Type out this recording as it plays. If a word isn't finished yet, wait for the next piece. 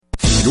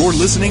You're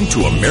listening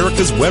to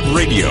America's Web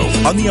Radio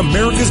on the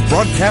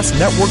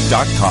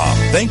AmericasBroadcastNetwork.com.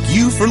 Thank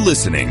you for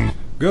listening.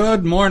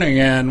 Good morning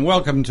and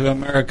welcome to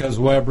America's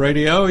Web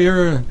Radio.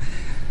 You're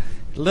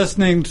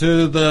listening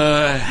to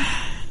the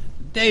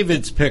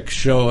David's Pick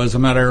Show, as a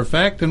matter of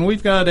fact, and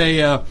we've got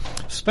a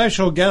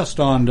special guest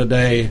on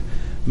today,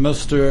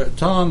 Mr.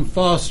 Tom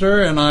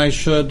Foster, and I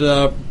should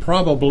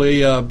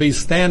probably be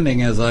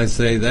standing as I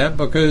say that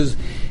because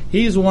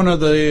he's one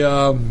of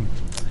the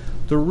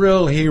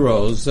real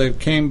heroes that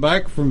came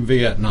back from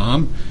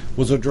Vietnam,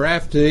 was a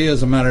draftee,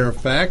 as a matter of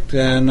fact,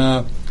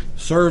 and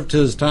served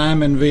his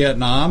time in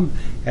Vietnam,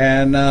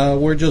 and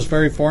we're just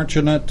very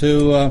fortunate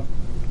to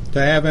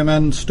have him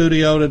in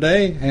studio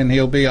today, and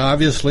he'll be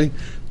obviously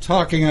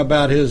talking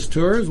about his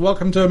tours.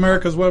 Welcome to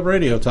America's Web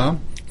Radio,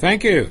 Tom.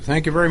 Thank you.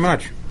 Thank you very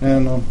much.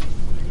 And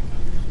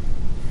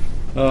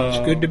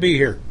it's good to be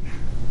here.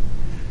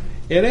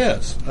 It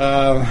is.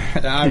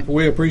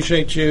 We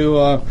appreciate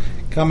you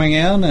coming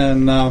in,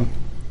 and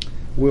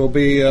we'll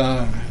be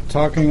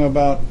talking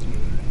about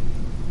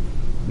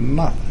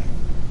nothing.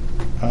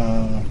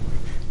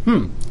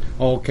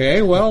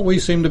 Okay, well, we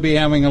seem to be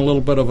having a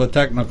little bit of a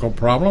technical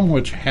problem,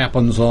 which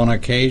happens on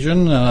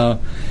occasion.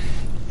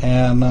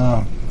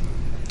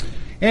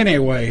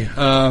 Anyway,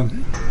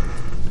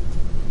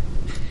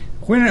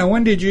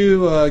 when did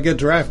you get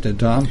drafted,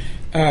 Tom?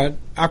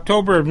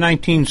 October of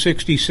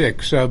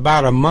 1966,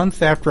 about a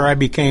month after I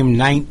became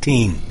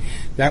 19.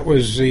 That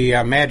was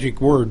the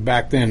magic word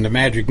back then, the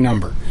magic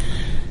number.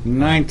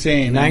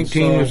 19.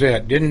 19 was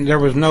it. There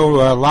was no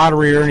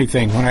lottery or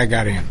anything when I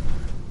got in.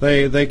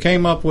 They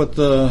came up with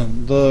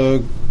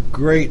the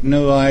great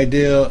new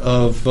idea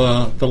of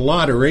the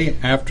lottery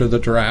after the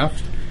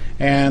draft,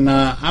 and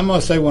I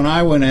must say when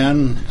I went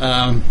in,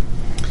 I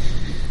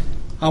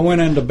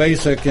went into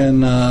basic in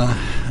the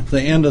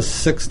end of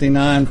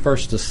 '69,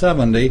 first to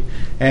 '70,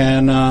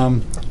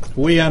 and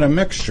we had a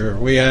mixture.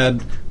 We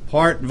had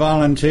part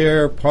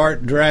volunteer,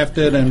 part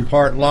drafted, and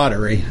part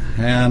lottery,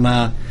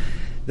 and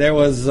there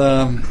was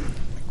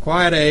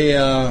quite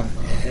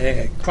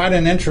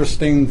an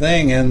interesting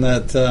thing in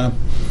that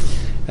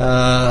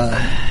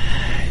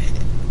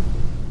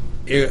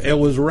it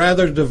was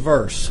rather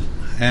diverse,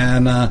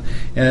 and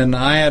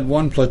I had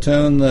one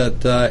platoon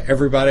that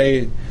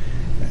everybody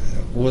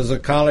was a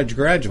college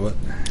graduate,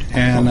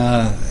 and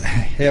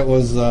it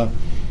was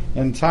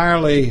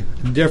entirely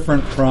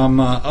different from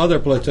other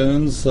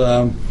platoons.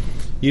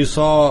 You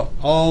saw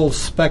all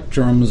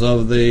spectrums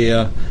of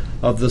the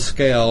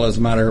scale, as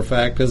a matter of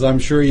fact, as I'm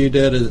sure you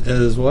did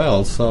as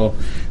well. So,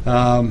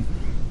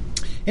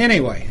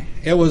 anyway,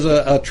 it was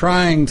a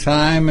trying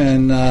time,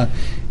 and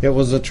it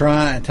was a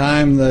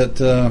time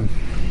that,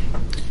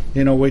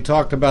 we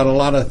talked about a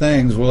lot of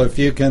things. Well, if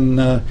you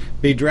can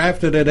be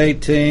drafted at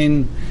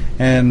 18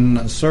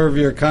 and serve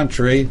your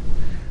country,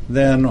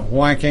 then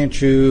why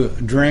can't you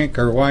drink,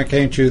 or why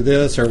can't you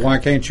this, or why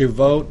can't you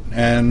vote?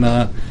 And,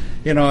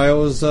 it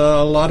was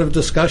a lot of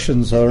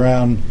discussions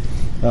around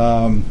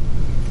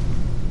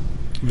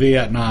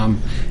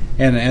Vietnam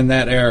and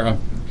that era.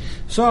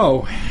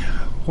 So,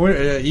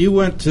 you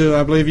went to,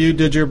 I believe you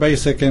did your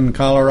basic in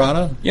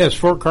Colorado? Yes,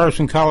 Fort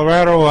Carson,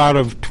 Colorado. Out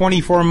of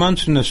 24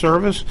 months in the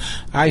service,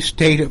 I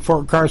stayed at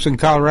Fort Carson,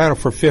 Colorado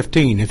for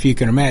 15, if you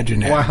can imagine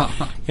that. Wow.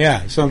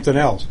 Yeah, something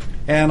else.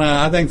 And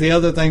I think the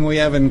other thing we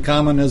have in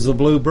common is the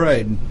blue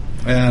braid,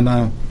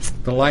 and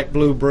the light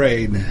blue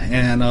braid.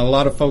 And a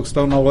lot of folks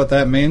don't know what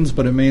that means,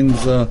 but it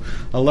means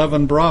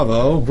 11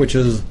 Bravo, which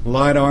is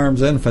light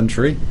arms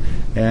infantry.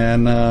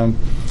 And I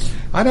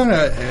don't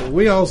know,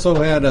 we also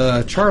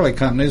had Charlie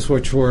companies,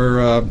 which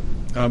were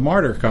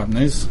martyr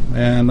companies.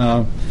 And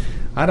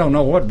I don't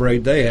know what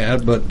braid they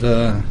had, but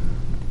I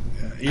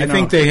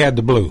think they had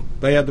the blue.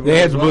 They had the blue. They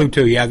had the blue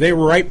too. Yeah, they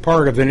were right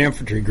part of an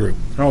infantry group.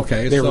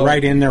 Okay, they were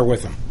right in there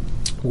with them.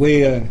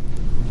 We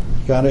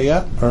got it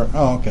yet?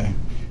 Okay.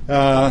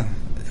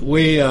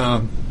 We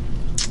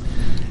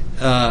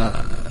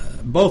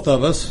both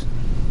of us.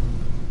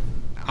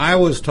 I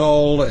was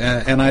told,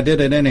 and I did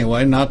it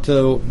anyway, not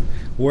to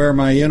wear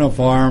my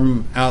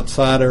uniform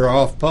outside or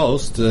off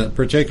post,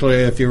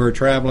 particularly if you were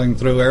traveling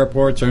through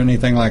airports or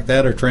anything like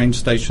that, or train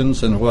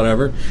stations and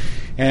whatever.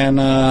 And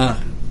I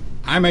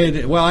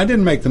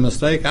didn't make the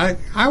mistake.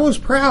 I was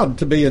proud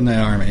to be in the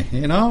Army,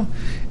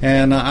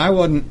 and I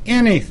wasn't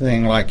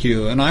anything like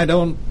you, and I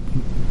don't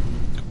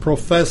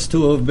profess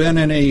to have been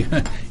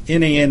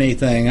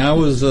anything. I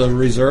was a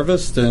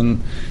reservist,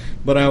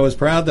 but I was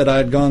proud that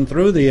I'd gone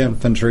through the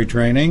infantry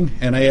training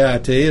and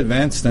AIT,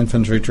 Advanced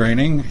Infantry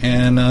Training,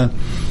 and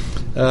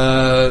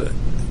I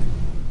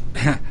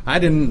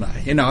didn't,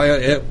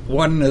 it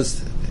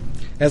wasn't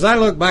as I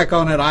look back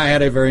on it, I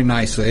had it very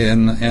nicely,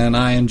 and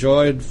I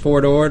enjoyed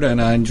Fort Ord,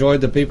 and I enjoyed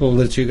the people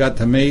that you got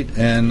to meet,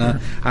 and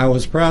I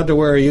was proud to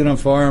wear a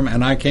uniform,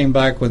 and I came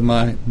back with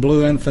my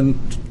blue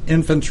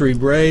infantry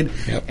braid,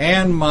 yep,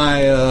 and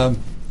my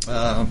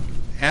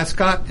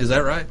ascot. Is that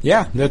right?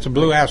 Yeah, that's a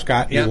blue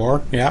ascot you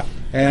wore. Yeah,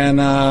 and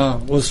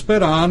was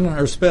spit on,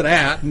 or spit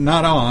at,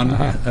 not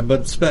on,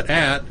 but spit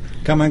at,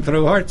 coming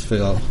through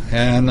Hartsfield,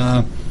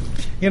 and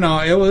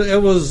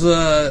it was.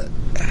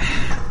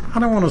 I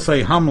don't want to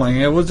say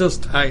humbling. It was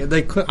just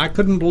I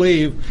couldn't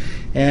believe,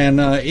 and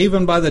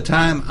even by the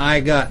time I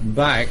got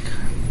back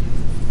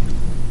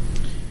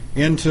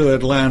into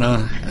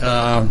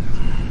Atlanta,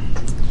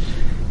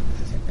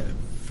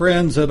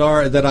 friends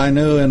that I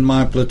knew in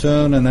my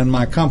platoon and in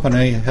my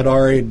company had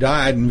already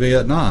died in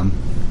Vietnam,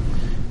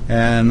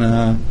 and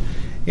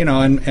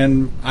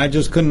and I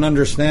just couldn't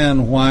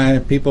understand why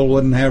people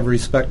wouldn't have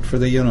respect for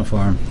the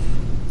uniform.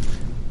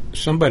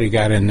 Somebody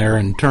got in there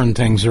and turned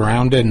things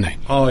around, didn't they?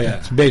 Oh, yeah.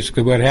 That's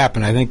basically what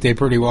happened. I think they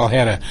pretty well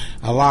had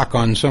a lock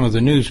on some of the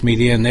news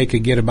media, and they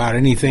could get about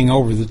anything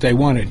over that they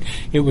wanted.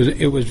 It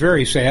was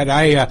very sad.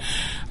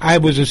 I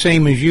was the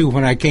same as you.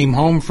 When I came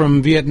home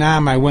from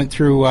Vietnam, I went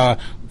through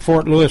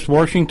Fort Lewis,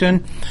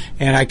 Washington,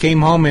 and I came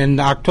home in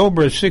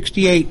October of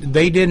 '68.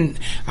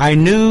 I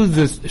knew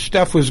the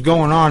stuff was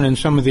going on in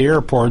some of the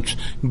airports,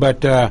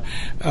 but they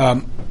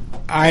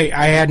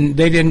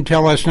didn't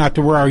tell us not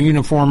to wear our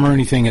uniform or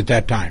anything at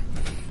that time.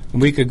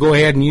 We could go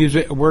ahead and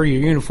wear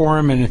your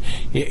uniform, and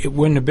it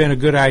wouldn't have been a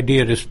good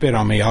idea to spit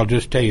on me. I'll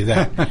just tell you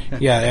that.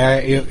 Yeah,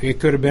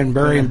 it could have been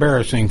very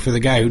embarrassing for the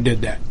guy who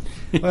did that.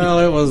 Well,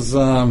 it was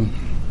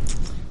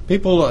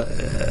people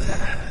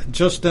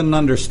just didn't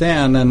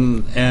understand,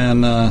 and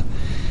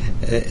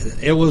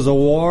it was a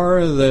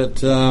war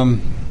that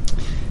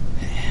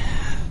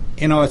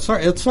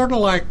it's sort of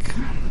like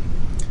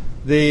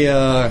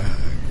the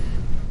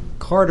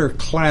Carter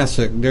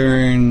Classic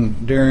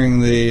during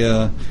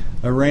the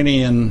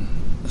Iranian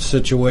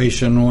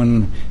situation,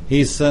 when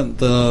he sent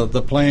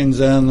the planes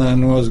in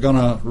and was going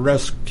to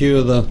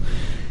rescue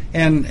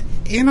I'm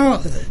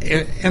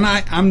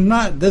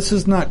not. This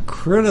is not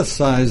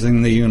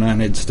criticizing the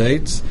United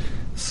States.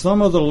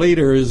 Some of the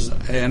leaders,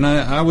 and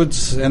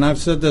I've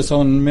said this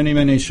on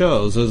many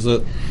shows, is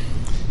that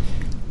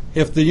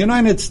if the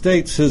United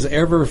States has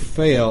ever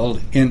failed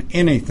in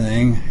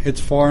anything, it's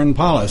foreign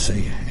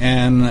policy,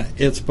 and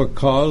it's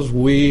because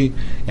and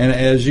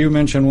as you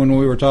mentioned when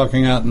we were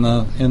talking out in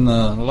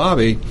the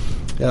lobby,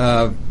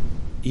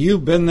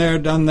 you've been there,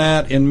 done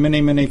that in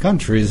many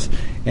countries,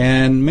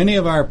 and many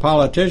of our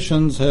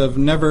politicians have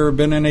never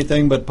been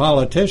anything but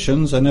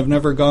politicians and have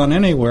never gone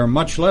anywhere,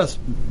 much less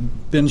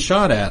been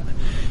shot at.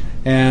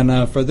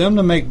 And for them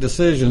to make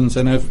decisions,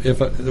 and if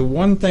the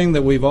one thing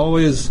that we've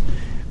always,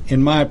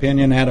 in my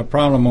opinion, had a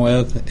problem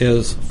with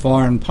is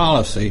foreign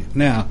policy.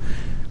 Now,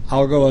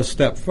 I'll go a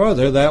step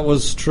further. That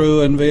was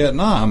true in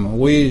Vietnam.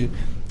 We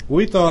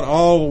thought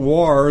all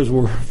wars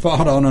were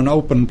fought on an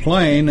open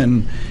plain,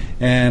 and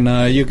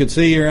you could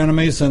see your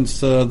enemy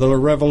since the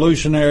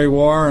Revolutionary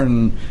War,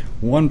 and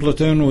one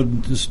platoon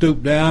would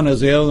stoop down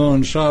as the other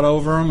one shot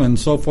over them, and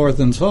so forth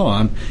and so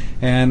on.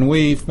 And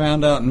we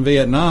found out in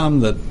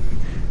Vietnam that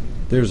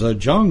there's a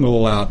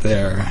jungle out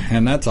there,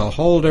 and that's a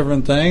whole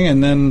different thing.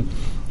 And then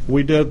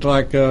we did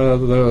like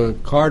the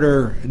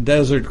Carter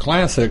Desert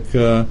Classic.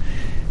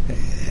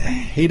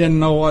 He didn't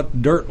know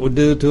what dirt would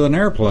do to an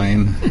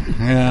airplane,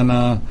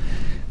 and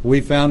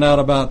we found out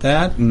about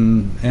that.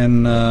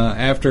 And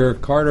after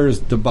Carter's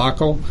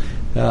debacle,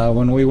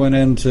 when we went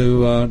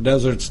into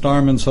Desert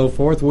Storm and so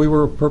forth, we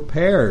were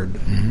prepared,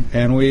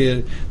 and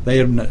they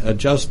had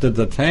adjusted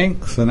the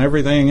tanks and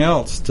everything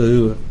else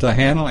to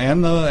handle,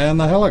 and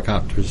the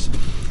helicopters.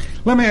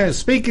 Let me ask,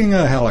 speaking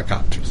of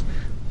helicopters,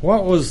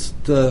 what was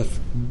the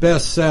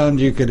best sound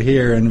you could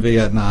hear in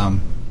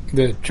Vietnam?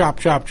 The chop,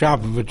 chop,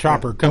 chop of a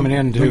chopper coming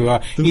in to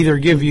either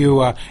give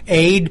you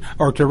aid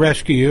or to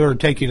rescue you or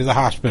take you to the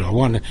hospital.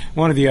 One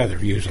or the other,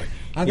 usually.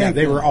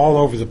 They were all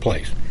over the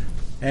place.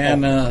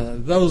 And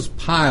those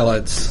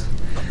pilots,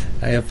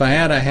 if I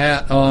had a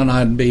hat on,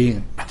 I'd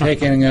be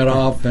taking it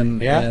off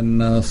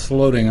and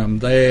saluting them.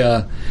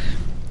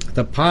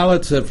 The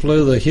pilots that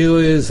flew the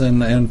Hueys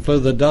and flew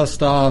the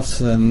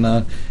dust-offs,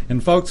 and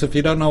folks, if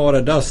you don't know what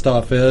a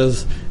dust-off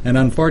is, and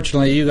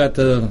unfortunately you got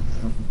to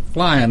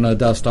fly in a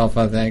dust-off,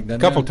 I think. A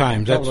couple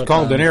times. That's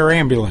called an air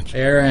ambulance.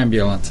 Air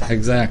ambulance,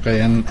 exactly.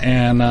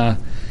 And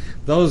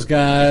those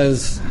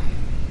guys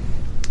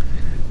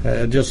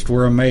just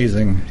were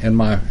amazing in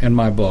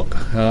my book.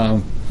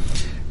 And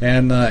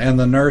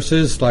the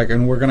nurses,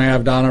 and we're going to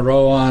have Donna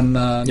Rowe on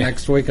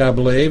next week, I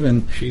believe,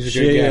 and she's a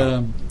good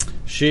gal.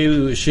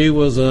 She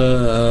was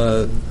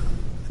a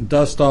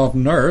dust-off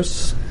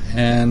nurse,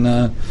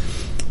 and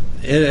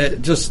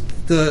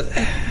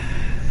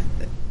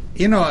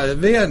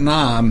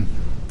Vietnam,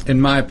 in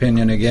my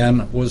opinion,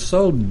 again, was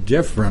so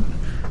different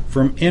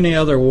from any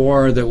other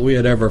war that we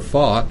had ever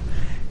fought.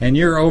 And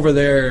you're over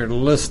there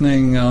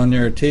listening on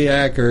your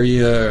TIAC or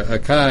your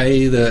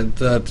Akai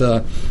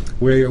that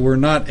we're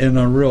not in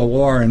a real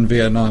war in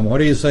Vietnam. What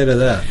do you say to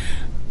that?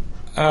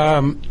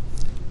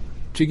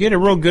 To get a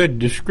real good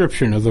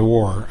description of the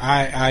war,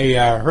 I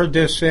heard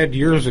this said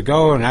years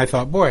ago, and I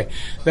thought, boy,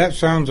 that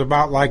sounds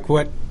about like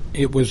what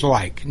it was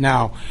like.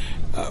 Now,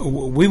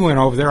 we went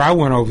over there. I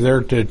went over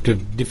there to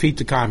defeat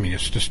the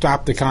communists, to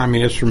stop the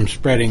communists from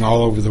spreading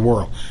all over the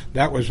world.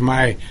 That was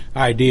my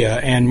idea,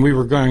 and we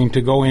were going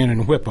to go in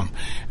and whip them,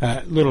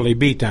 literally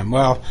beat them.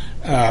 Well,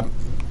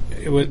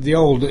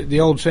 the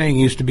old saying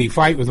used to be,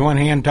 fight with one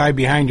hand tied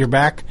behind your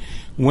back,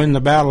 win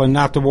the battle and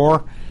not the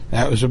war.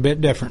 That was a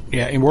bit different.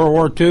 Yeah, in World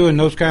War II and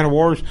those kind of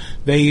wars,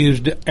 they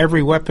used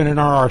every weapon in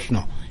our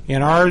arsenal.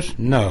 In ours,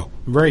 no.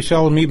 Very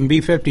seldom even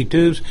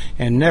B-52s,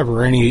 and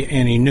never any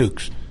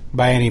nukes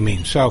by any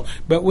means. So,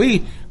 but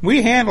we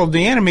handled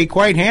the enemy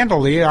quite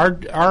handily.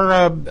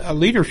 Our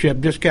leadership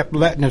just kept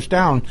letting us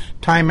down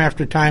time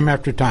after time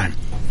after time.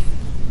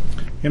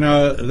 You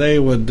know, they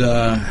would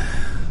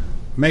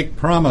make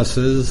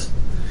promises,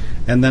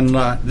 and then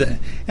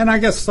and I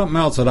guess something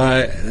else that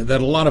a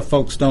lot of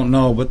folks don't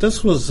know, but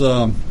this was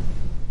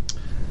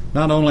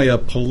not only a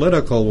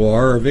political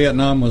war, or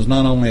Vietnam was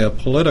not only a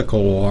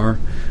political war,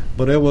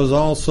 but it was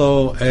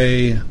also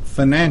a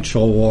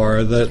financial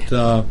war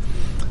that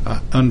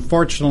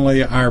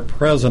unfortunately our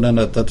president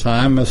at the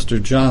time,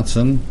 Mr.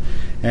 Johnson,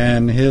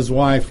 and his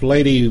wife,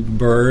 Lady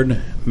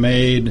Bird,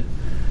 made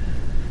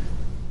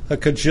 $1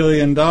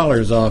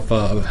 kajillion off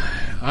of.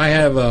 I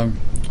have a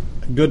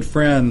good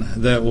friend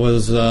that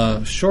was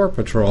shore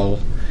patrol,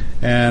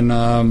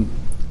 and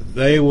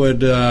they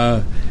would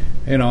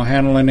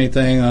handle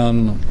anything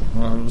on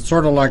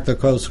sort of like the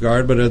Coast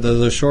Guard, but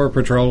the shore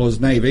patrol was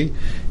Navy,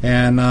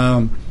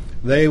 and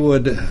they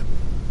would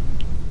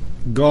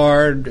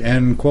guard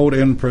and, quote,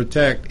 and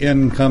protect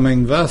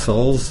incoming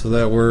vessels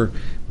that were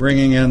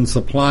bringing in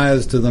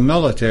supplies to the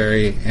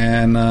military.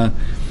 And I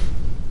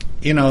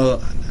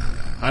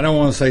don't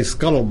want to say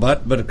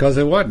scuttlebutt, but because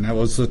it wasn't. It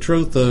was the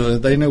truth.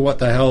 They knew what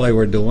the hell they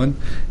were doing.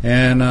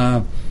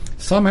 And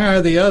somehow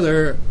or the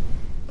other,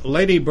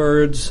 Lady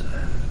Bird's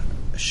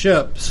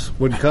ships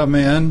would come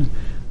in.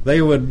 They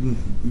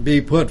would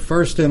be put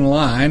first in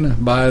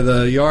line by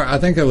the yard. I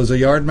think it was a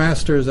yard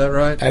master. Is that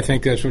right? I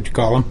think that's what you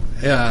call them.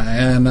 Yeah,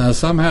 and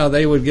somehow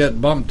they would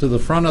get bumped to the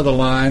front of the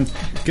line,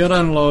 get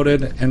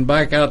unloaded, and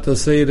back out to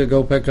sea to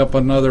go pick up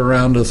another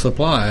round of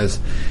supplies.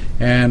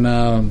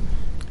 And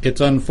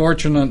it's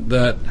unfortunate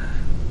that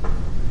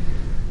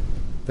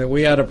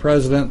we had a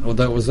president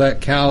that was that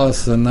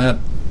callous and that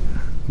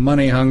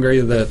money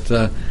hungry,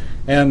 that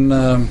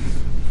and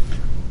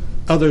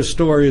other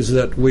stories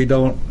that we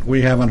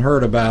haven't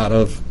heard about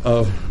of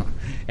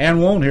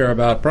and won't hear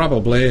about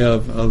probably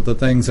of the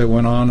things that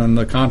went on, and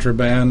the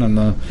contraband and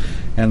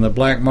the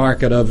black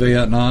market of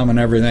Vietnam and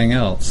everything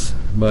else.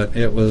 But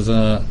it was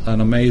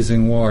an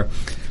amazing war.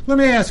 Let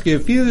me ask you,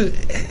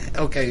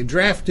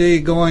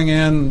 draftee going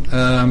in,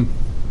 I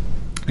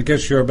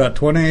guess you're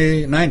about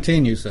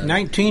 19, you said?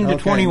 19 to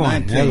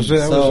 21. 19. That was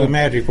a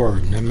magic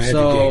word. A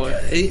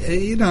magic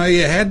age.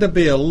 You had to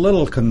be a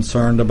little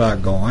concerned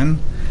about going.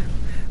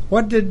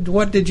 What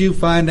did you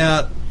find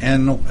out,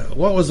 and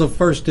what was the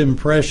first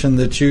impression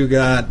that you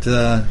got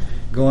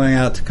going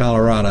out to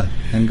Colorado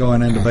and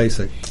going into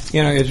basic?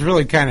 It's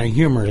really kind of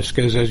humorous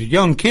because as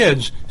young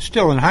kids,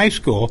 still in high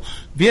school,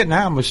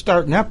 Vietnam was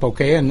starting up,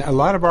 okay, and a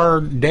lot of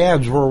our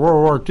dads were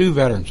World War II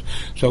veterans.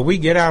 So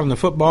we'd get out on the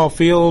football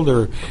field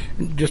or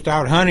just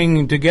out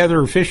hunting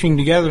together or fishing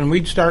together, and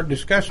we'd start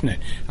discussing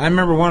it. I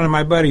remember one of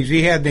my buddies,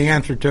 he had the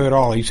answer to it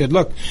all. He said,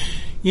 look,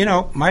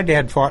 my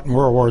dad fought in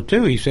World War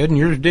II, he said, and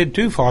yours did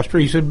too, Foster.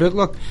 He said, but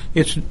look,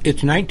 it's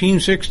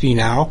 1960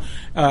 now.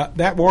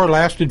 That war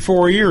lasted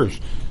 4 years.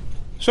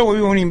 So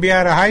we won't even be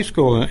out of high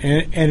school,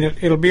 and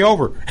it'll be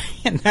over.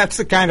 And that's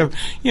the kind of,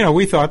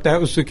 we thought that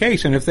was the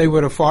case. And if they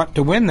would have fought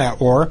to win that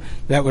war,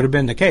 that would have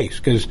been the case,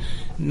 because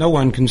no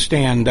one can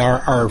stand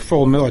our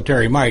full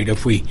military might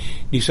if we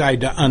decide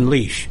to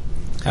unleash.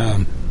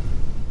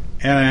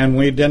 And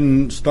we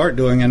didn't start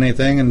doing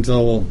anything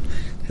until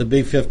the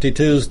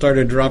B-52s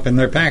started dropping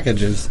their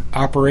packages.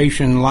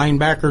 Operation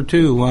Linebacker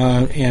 2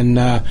 in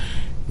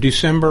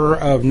December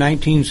of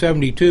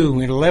 1972,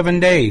 in 11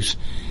 days.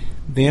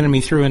 The enemy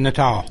threw in the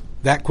towel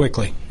that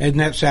quickly. Isn't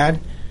that sad?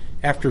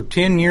 After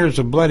 10 years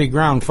of bloody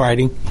ground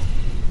fighting,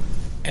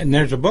 and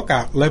there's a book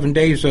out, 11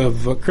 Days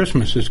of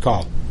Christmas is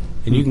called,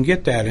 and you can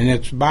get that, and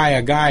it's by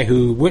a guy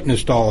who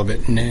witnessed all of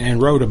it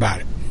and wrote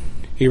about it.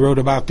 He wrote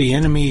about the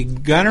enemy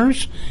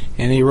gunners,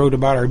 and he wrote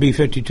about our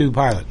B-52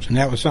 pilots, and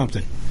that was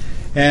something.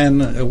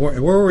 And where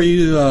were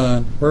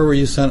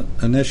you sent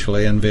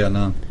initially in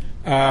Vietnam?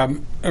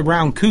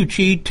 Around Cu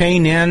Chi, Tay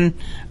Ninh.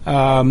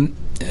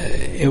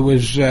 It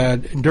was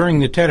during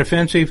the Tet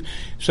Offensive,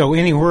 so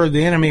anywhere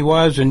the enemy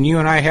was, and you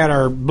and I had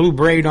our blue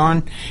braid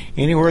on,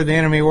 anywhere the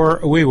enemy were,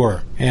 we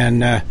were.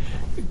 And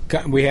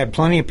we had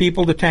plenty of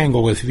people to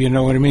tangle with, if you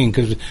know what I mean,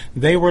 because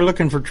they were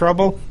looking for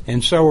trouble,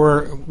 and so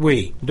were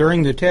we.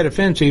 During the Tet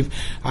Offensive,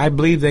 I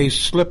believe they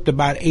slipped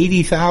about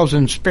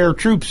 80,000 spare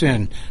troops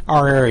in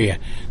our area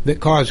that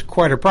caused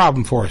quite a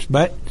problem for us.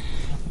 But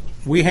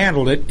we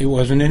handled it. It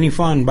wasn't any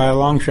fun by a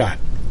long shot.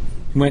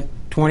 Went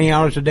 20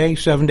 hours a day,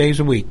 7 days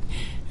a week,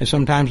 and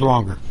sometimes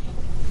longer.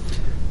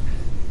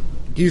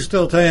 Do you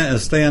still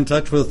stay in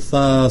touch with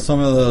some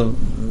of the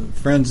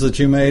friends that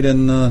you made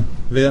in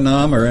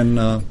Vietnam or in?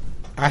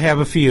 I have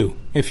a few.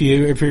 If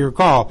you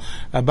recall,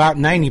 about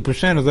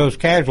 90% of those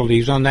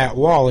casualties on that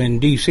wall in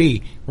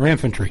D.C. were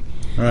infantry.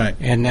 Right.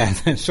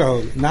 And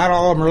so not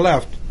all of them are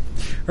left.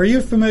 Are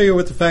you familiar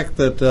with the fact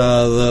that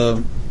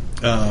the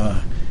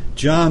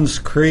Johns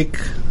Creek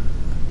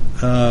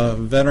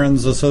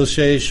Veterans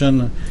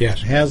Association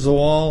has the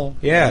wall.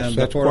 Yes,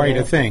 that's quite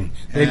a thing.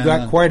 They've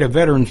got quite a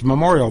veterans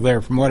memorial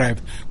there, from what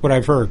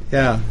I've heard.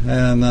 Yeah,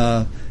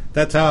 and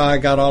that's how I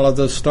got all of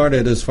this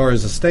started as far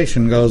as the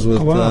station goes. With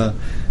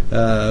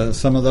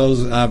some of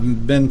those,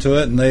 I've been to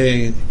it, and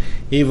they,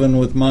 even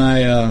with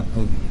my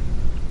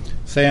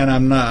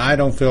saying I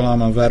don't feel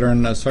I'm a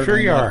veteran. Certainly sure,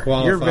 you not are.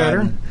 Qualified, you're a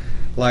veteran,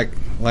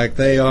 like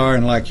they are,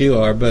 and like you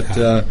are.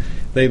 But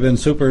they've been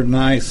super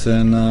nice,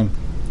 and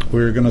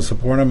we're going to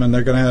support them, and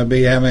they're going to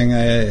be having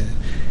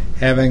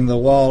the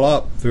wall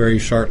up very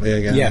shortly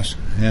again. Yes,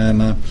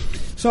 and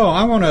so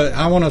I want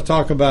to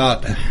talk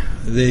about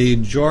the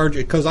Georgia,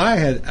 because I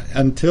had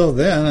until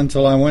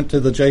I went to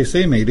the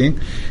JC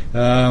meeting,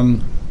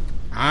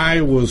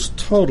 I was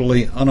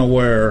totally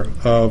unaware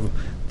of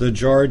the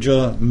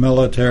Georgia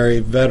Military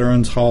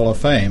Veterans Hall of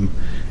Fame,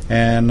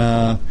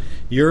 and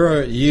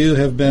you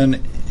have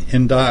been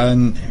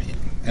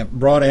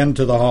brought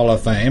into the Hall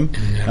of Fame.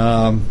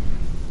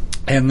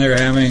 And they're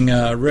having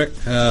Rick,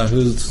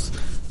 who's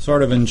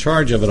sort of in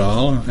charge of it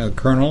all,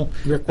 Colonel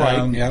Rick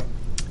White. Yep.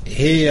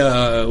 He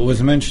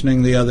was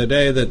mentioning the other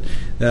day that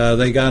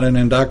they got an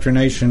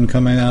indoctrination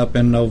coming up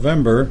in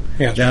November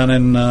down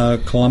in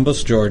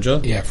Columbus, Georgia.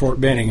 Yeah, Fort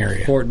Benning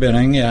area. Fort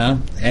Benning, yeah.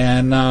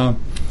 And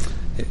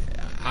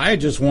I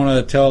just want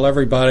to tell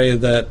everybody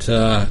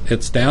that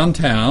it's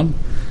downtown.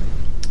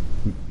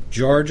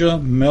 Georgia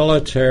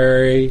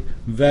Military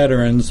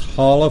Veterans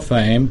Hall of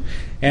Fame.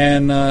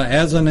 And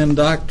as an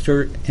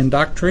inductor,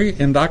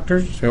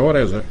 what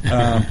is it?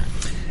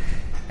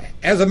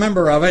 As a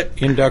member of it,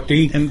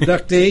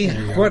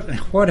 inductee.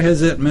 What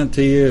has it meant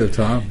to you,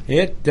 Tom?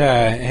 It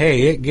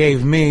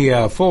gave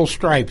me full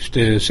stripes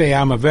to say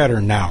I'm a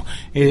veteran now.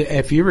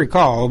 If you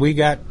recall, we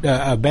got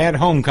a bad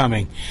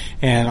homecoming,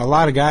 and a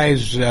lot of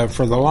guys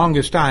for the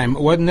longest time,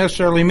 it wasn't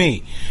necessarily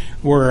me,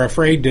 were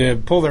afraid to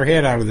pull their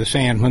head out of the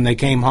sand when they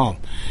came home.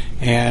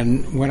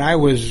 And when I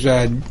was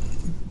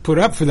put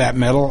up for that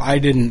medal, I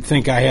didn't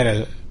think I had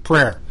a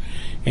prayer.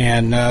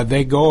 And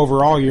they go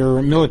over all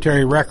your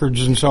military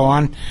records and so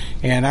on,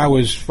 and I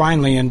was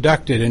finally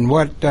inducted. And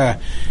what that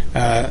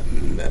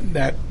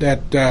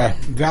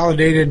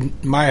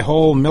validated my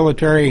whole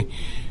military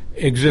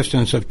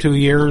existence of 2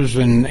 years,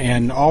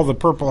 and all the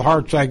Purple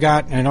Hearts I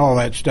got, and all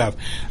that stuff.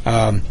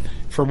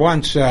 For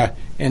once,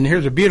 and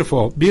here's a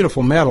beautiful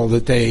medal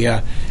that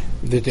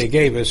they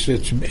gave us.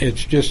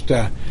 It's just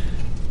a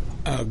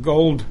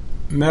gold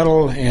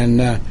medal,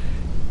 and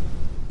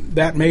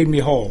that made me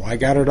whole. I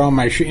got it on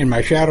in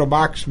my shadow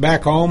box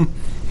back home,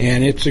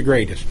 and it's the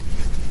greatest.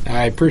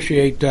 I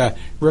appreciate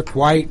Rick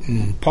White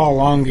and Paul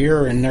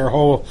Longyear and their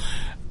whole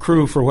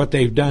crew for what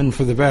they've done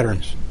for the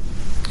veterans.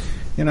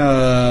 You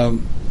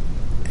know,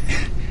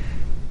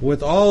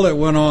 with all that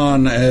went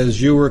on as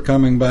you were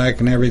coming back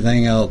and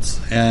everything else,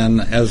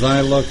 and as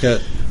I look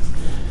at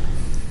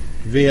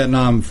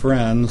Vietnam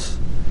friends,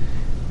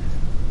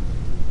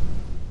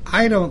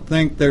 I don't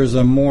think there's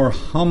a more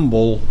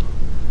humble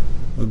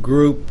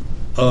group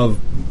of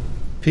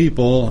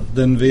people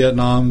than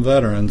Vietnam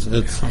veterans.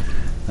 It's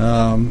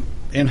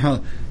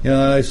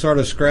they sort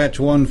of scratch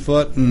one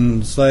foot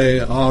and say,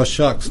 "Oh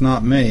shucks,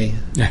 not me,"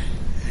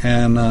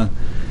 and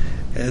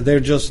they're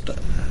just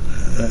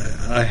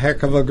a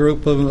heck of a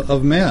group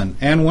of men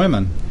and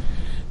women.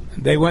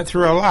 They went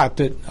through a lot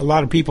that a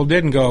lot of people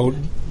didn't go,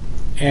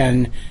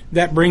 and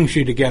that brings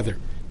you together,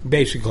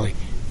 basically.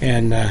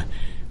 And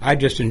I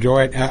just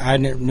enjoy it. I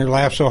never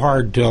laugh so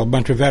hard till a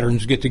bunch of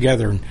veterans get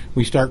together and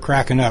we start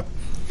cracking up,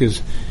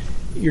 because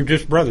you're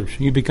just brothers.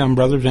 You become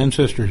brothers and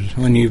sisters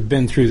when you've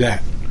been through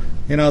that.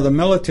 You know, the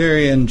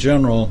military in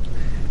general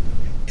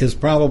is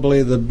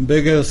probably the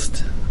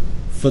biggest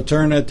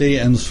fraternity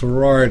and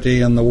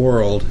sorority in the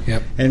world.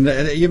 Yep. And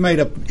you made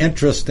an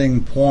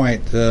interesting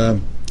point a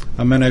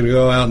minute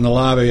ago out in the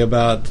lobby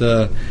about,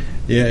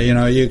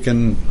 you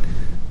can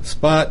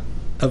spot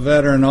a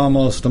veteran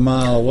almost a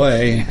mile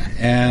away,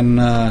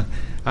 and I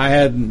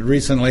had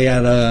recently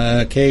had an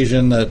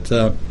occasion that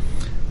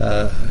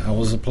I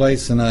was a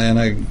place and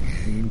a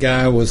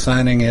guy was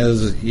signing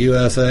his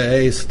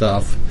USAA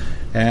stuff,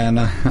 and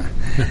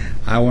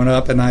I went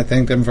up and I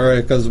thanked him for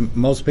it, because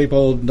most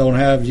people don't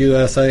have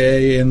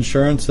USAA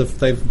insurance if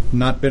they've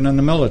not been in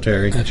the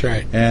military. That's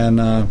right.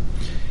 And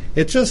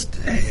it just,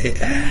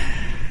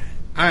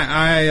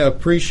 I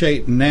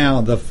appreciate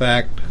now the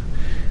fact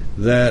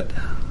that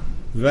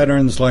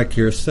veterans like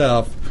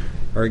yourself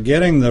are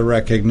getting the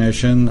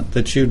recognition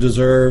that you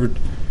deserved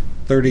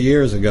 30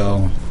 years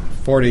ago,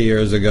 40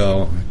 years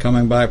ago,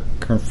 coming back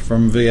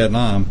from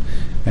Vietnam.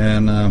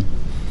 And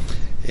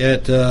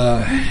if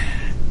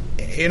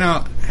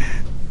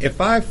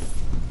I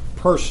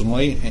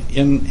personally,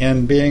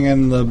 in being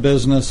in the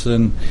business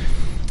and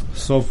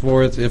so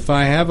forth, if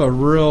I have a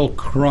real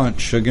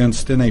crunch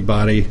against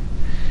anybody,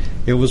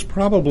 it was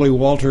probably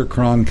Walter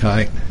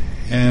Cronkite.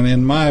 And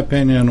in my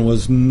opinion,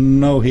 was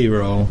no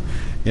hero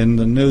in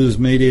the news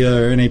media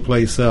or any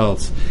place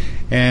else.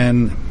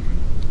 And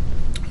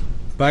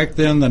back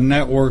then, the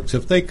networks,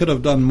 if they could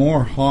have done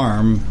more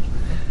harm,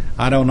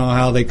 I don't know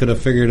how they could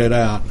have figured it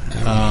out.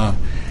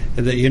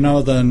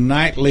 The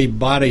nightly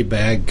body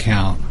bag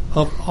count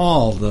of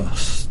all the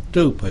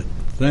stupid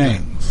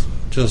things.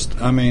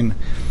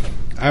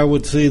 I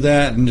would see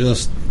that and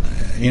just,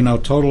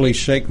 totally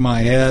shake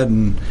my head,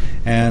 and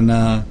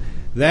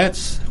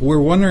we're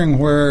wondering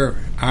where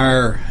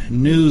our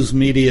news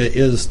media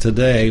is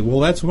today. Well,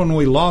 that's when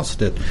we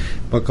lost it,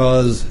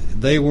 because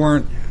they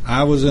weren't.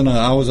 I was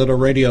at a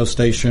radio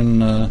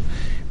station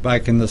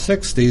back in the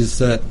 60s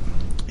that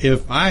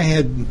if I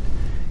had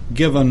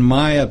given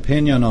my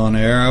opinion on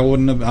air,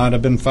 I'd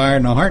have been fired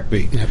in a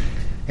heartbeat. Yep.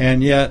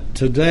 And yet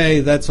today,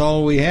 that's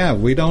all we have.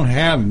 We don't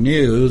have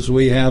news.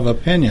 We have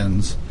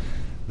opinions.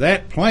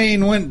 That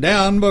plane went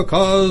down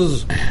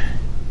because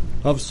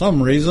of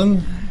some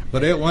reason,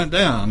 but it went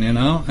down,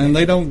 and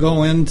they don't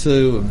go in.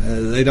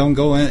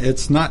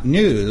 It's not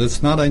news.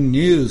 It's not a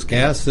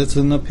newscast. It's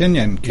an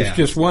opinion cast. It's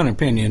just one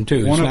opinion,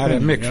 too. It's not a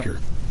mixture.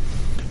 Yep.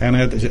 And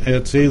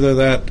it's either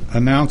that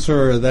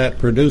announcer or that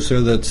producer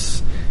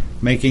that's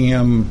making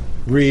him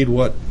read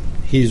what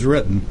he's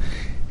written.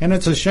 And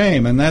it's a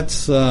shame, and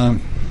that's...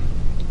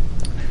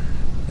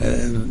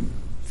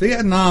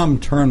 Vietnam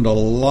turned a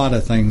lot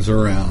of things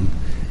around.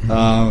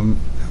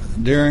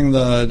 During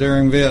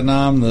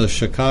Vietnam, the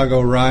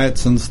Chicago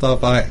riots and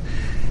stuff, I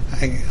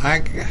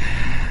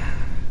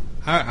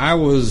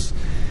was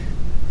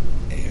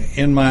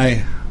in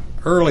my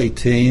early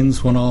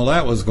teens when all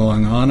that was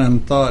going on,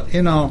 and thought,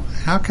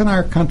 how can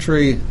our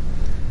country...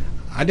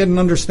 I didn't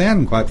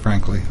understand, quite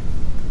frankly.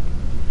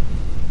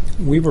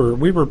 We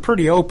were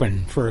pretty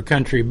open for a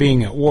country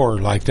being at war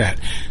like that.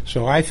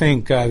 So I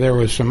think there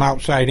was some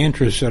outside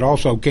interests that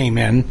also came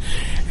in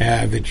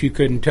that you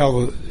couldn't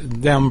tell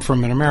them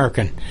from an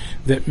American,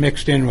 that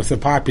mixed in with the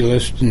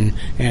populace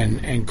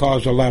and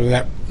caused a lot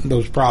of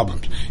those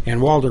problems.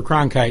 And Walter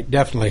Cronkite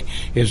definitely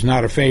is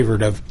not a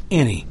favorite of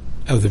any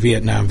of the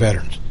Vietnam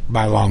veterans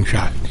by a long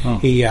shot. Oh.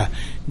 We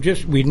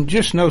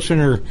just no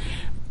sooner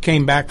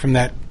came back from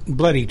that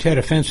bloody Tet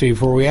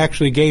Offensive, where we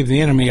actually gave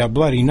the enemy a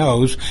bloody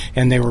nose,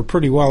 and they were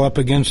pretty well up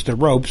against the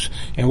ropes.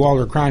 And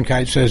Walter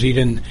Cronkite says he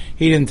didn't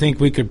think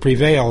we could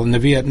prevail in the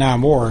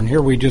Vietnam War, and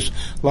here we just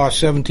lost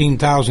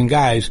 17,000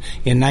 guys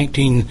in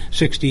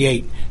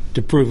 1968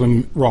 to prove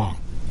him wrong.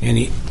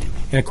 And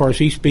of course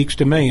he speaks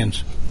to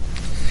millions.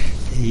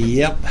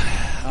 Yep.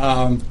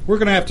 We're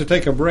going to have to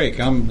take a break.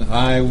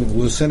 I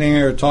was sitting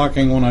here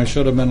talking when I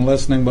should have been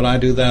listening, but I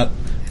do that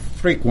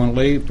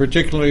frequently,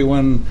 particularly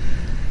when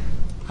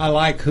I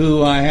like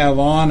who I have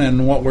on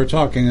and what we're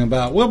talking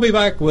about. We'll be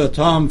back with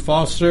Tom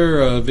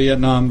Foster, a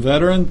Vietnam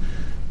veteran,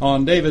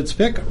 on David's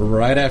Pick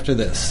right after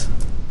this.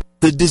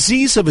 The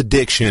disease of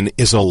addiction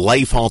is a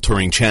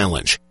life-altering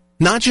challenge,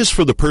 not just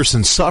for the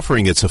person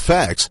suffering its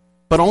effects,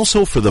 but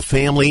also for the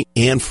family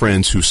and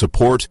friends who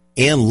support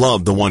and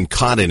love the one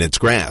caught in its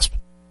grasp.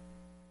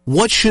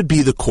 What should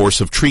be the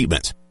course of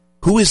treatment?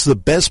 Who is the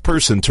best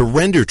person to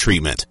render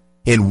treatment?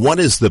 And what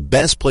is the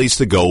best place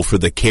to go for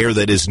the care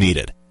that is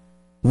needed?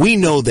 We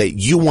know that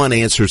you want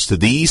answers to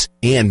these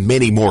and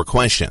many more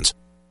questions.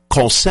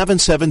 Call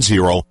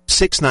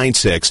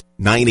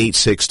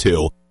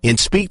 770-696-9862 and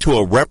speak to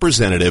a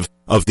representative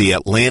of the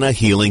Atlanta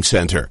Healing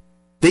Center.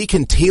 They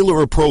can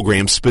tailor a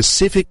program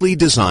specifically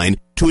designed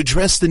to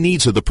address the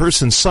needs of the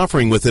person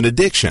suffering with an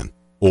addiction,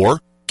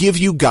 or give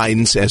you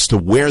guidance as to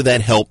where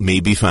that help may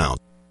be found.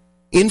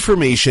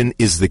 Information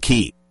is the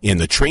key, and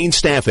the trained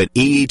staff at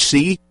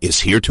AHC is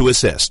here to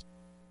assist.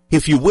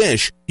 If you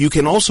wish, you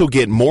can also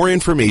get more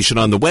information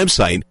on the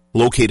website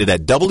located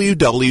at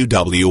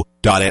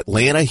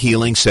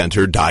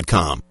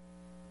www.atlantahealingcenter.com.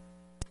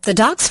 The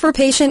Docs for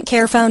Patient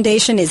Care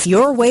Foundation is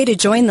your way to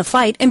join the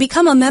fight and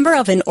become a member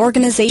of an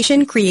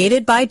organization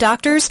created by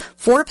doctors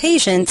for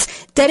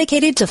patients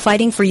dedicated to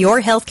fighting for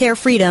your healthcare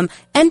freedom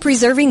and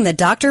preserving the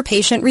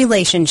doctor-patient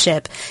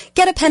relationship.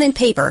 Get a pen and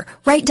paper.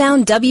 Write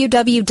down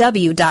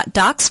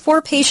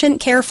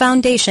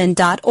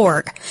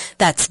www.docsforpatientcarefoundation.org.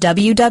 That's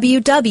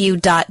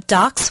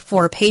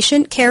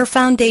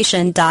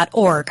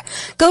www.docsforpatientcarefoundation.org.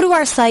 Go to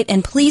our site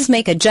and please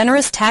make a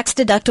generous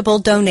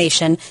tax-deductible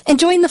donation and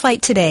join the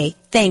fight today.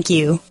 Thank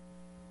you.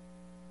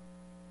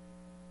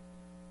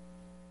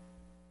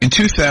 In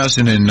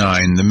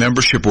 2009, the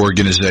membership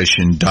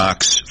organization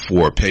Docs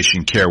for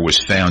Patient Care was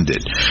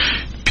founded.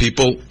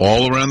 People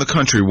all around the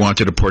country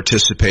wanted to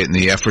participate in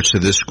the efforts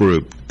of this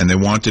group, and they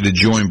wanted to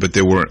join, but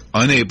they were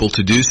unable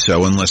to do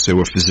so unless they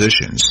were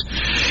physicians.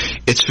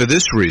 It's for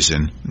this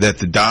reason that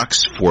the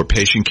Docs for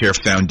Patient Care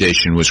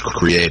Foundation was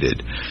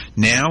created.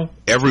 Now,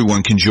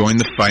 everyone can join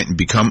the fight and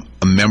become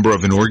a member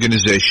of an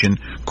organization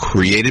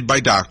created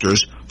by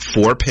doctors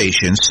for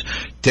patients,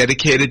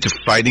 dedicated to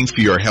fighting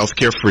for your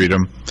healthcare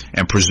freedom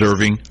and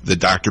preserving the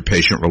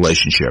doctor-patient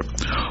relationship.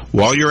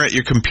 While you're at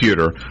your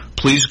computer,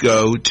 please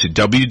go to www.docs4patientcarefoundation.org.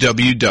 That's www.docs4patientcarefoundation.org and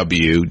make a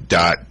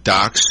tax-deductible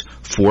donation and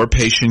join the fight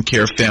along with us.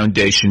 Thank you. In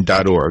 2009, the membership organization Docs for Patient Care Foundation was founded. People all around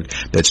the country wanted to participate in the efforts of this group, and they wanted to join,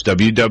 but they were unable to do so unless they were physicians. It's for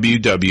this reason that the Docs for Patient Care Foundation was created. Now, everyone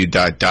can join the fight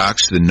and become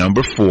a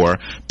member of an organization created by doctors for patients, dedicated to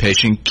fighting for your healthcare freedom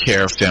and preserving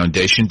the doctor-patient relationship.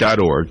 While you're at your computer, please go to www.docs4patientcarefoundation.org.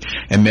 That's www.docs4patientcarefoundation.org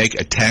and make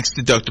a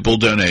tax-deductible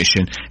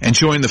donation and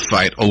join the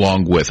fight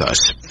along with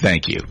us.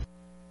 Thank you.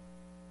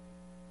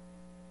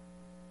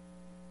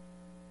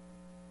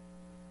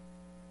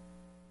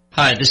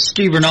 Hi, this is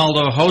Steve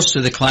Ronaldo, host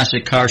of the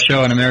Classic Car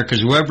Show on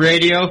America's Web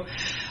Radio.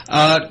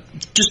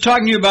 Just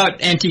talking to you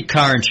about antique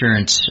car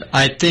insurance.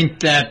 I think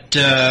that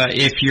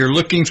if you're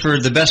looking for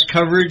the best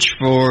coverage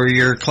for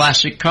your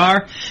classic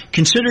car,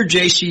 consider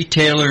J.C.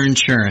 Taylor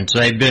Insurance.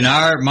 They've been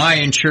my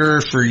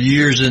insurer for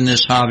years in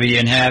this hobby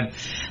and have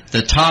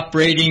the top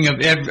rating of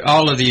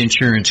all of the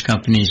insurance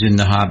companies in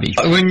the hobby.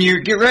 When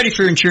you get ready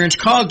for insurance,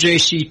 call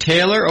J.C.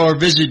 Taylor or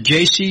visit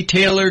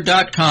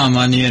jctaylor.com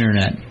on the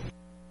Internet.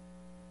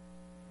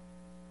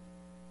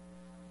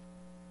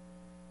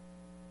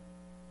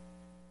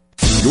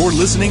 You're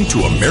listening to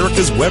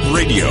America's Web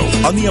Radio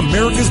on the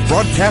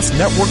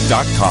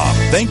AmericasBroadcastNetwork.com.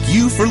 Thank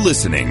you for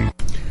listening.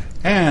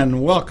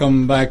 And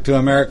welcome back to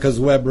America's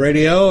Web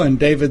Radio and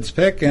David's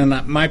pick.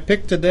 And my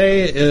pick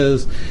today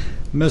is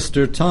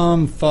Mr.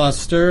 Tom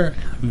Foster,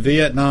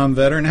 Vietnam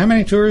veteran. How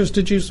many tours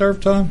did you serve,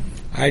 Tom?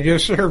 I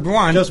just served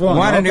one. Just one,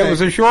 and okay. it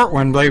was a short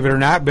one, believe it or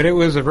not, but it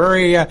was a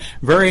very,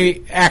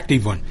 very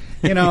active one.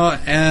 You know,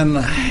 and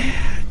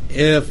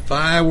if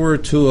I were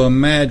to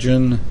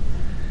imagine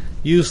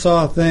you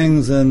saw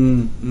things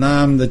in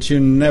Nam that you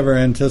never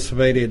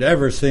anticipated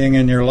ever seeing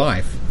in your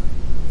life.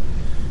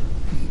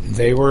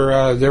 There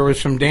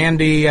was some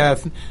dandy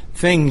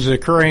things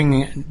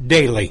occurring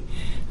daily.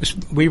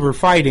 We were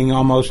fighting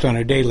almost on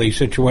a daily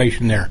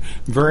situation there.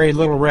 Very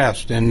little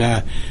rest. And,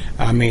 I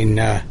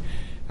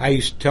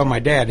used to tell my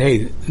dad,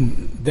 hey,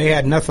 they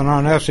had nothing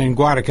on us in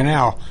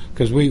Guadalcanal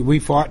because we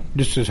fought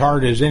just as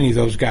hard as any of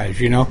those guys,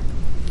 you know?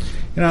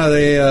 You know,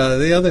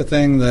 the other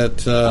thing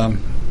that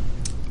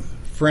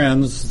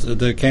friends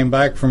that came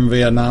back from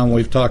Vietnam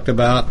we've talked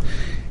about,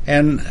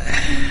 and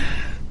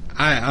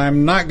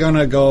I'm not going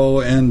to go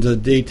into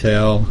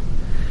detail,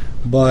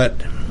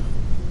 but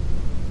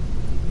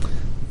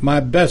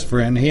my best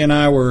friend, he and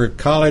I were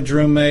college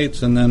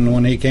roommates, and then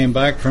when he came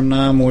back from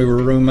Nam, we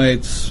were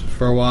roommates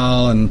for a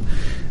while,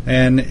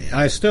 and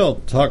I still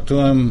talk to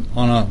him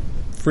on a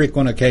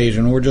frequent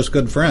occasion. We're just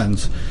good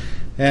friends.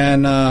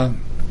 And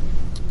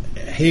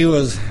he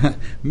was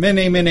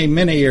many, many,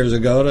 many years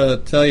ago, to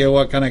tell you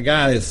what kind of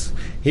guy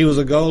he was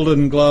a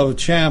Golden Glove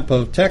champ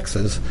of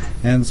Texas,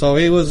 and so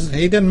he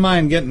didn't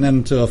mind getting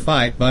into a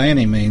fight by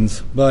any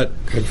means. But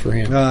good for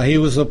him. He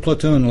was a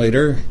platoon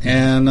leader,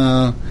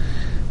 and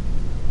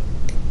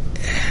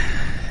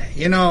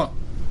you know,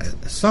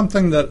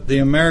 something that the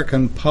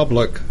American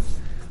public,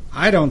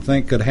 I don't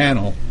think, could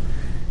handle,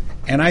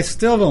 and I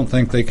still don't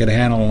think they could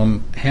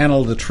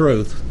handle the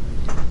truth.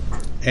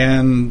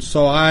 And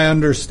so I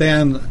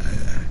understand,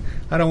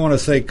 I don't want to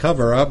say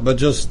cover up, but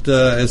just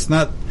it's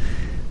not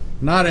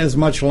as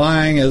much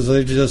lying as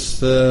they just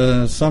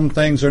some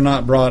things are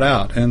not brought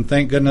out, and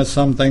thank goodness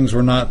some things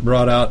were not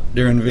brought out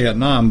during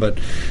Vietnam. But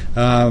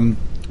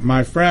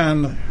my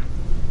friend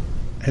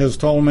has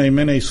told me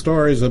many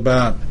stories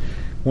about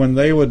when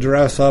they would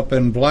dress up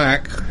in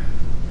black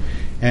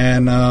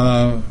and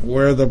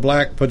wear the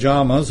black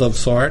pajamas of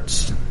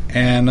sorts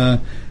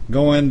and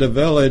go into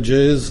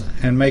villages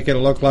and make it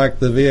look like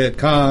the Viet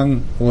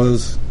Cong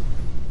was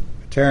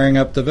tearing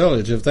up the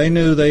village. If they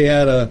knew they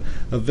had a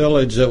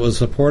village that was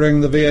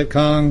supporting the Viet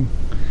Cong,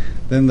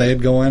 then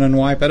they'd go in and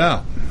wipe it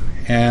out.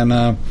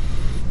 And,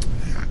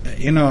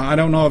 you know, I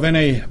don't know of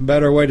any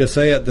better way to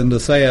say it than to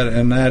say it,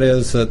 and that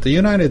is that the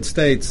United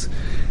States,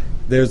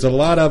 there's a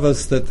lot of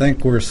us that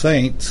think we're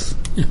saints,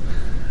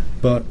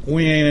 but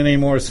we ain't any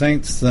more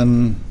saints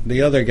than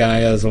the other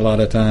guy is a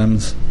lot of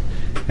times.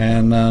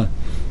 And,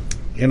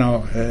 you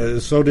know,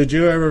 so did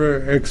you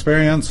ever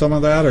experience some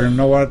of that or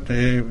know what?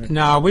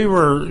 No, we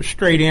were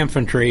straight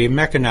infantry,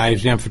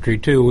 mechanized infantry,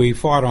 too. We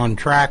fought on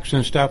tracks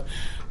and stuff.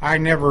 I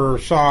never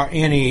saw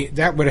any.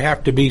 That would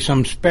have to be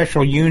some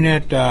special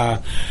unit,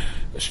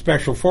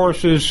 special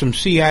forces, some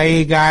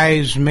CIA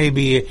guys.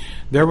 Maybe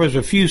there was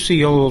a few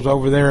SEALs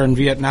over there in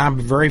Vietnam,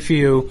 but very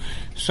few.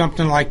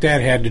 Something like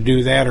that had to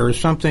do that, or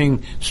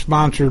something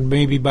sponsored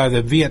maybe by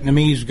the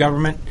Vietnamese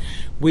government.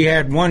 We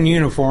had one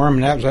uniform,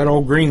 and that was that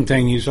old green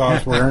thing you saw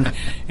us wearing,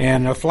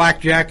 and a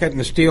flak jacket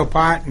and a steel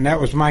pot, and that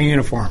was my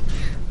uniform.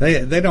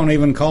 They don't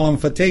even call them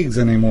fatigues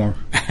anymore.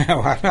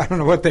 I don't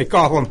know what they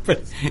call them,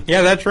 but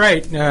yeah, that's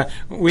right.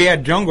 We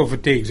had jungle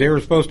fatigues. They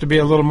were supposed to be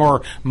a little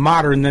more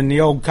modern than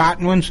the old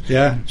cotton ones.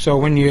 Yeah. So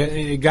when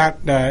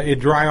it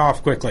dry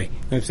off quickly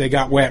if they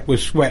got wet with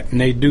sweat, and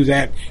they do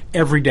that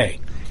every day.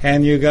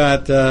 And you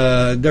got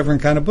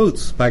different kind of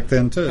boots back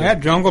then, too. I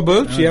had jungle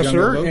boots, yes,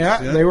 sir. Boots,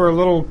 yeah, they were a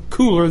little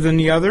cooler than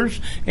the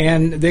others,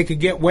 and they could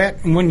get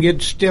wet and wouldn't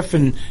get stiff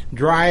and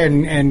dry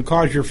and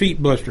cause your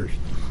feet blisters.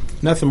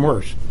 Nothing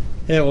worse.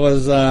 It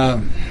was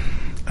an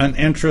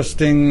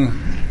interesting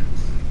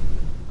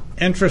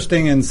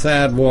and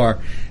sad war.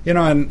 You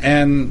know,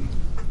 and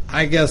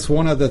I guess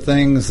one of the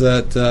things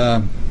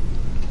that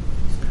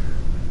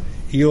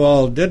you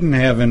all didn't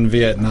have in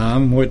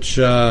Vietnam, which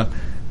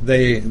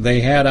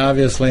they had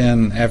obviously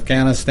in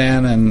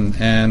Afghanistan and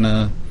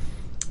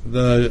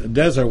the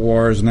desert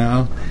wars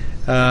now,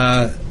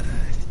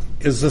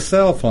 is the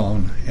cell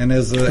phone and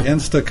is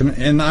the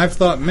and I've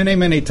thought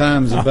many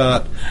times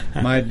about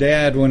my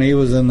dad when he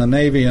was in the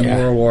Navy in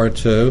World War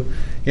II.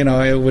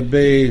 it would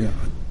be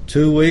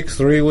 2 weeks,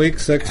 3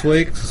 weeks, 6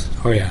 weeks.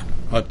 Oh, yeah.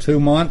 2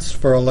 months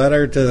for a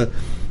letter to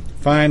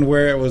find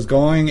where it was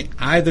going,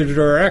 either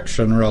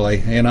direction,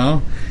 really,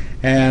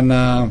 And,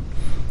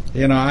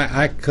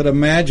 I could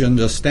imagine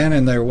just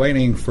standing there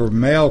waiting for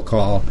mail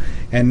call.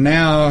 And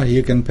now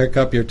you can pick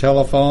up your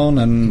telephone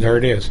and... There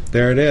it is.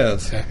 There it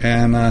is. Yeah.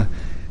 And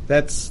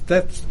that's...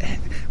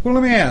 Well,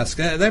 let me ask.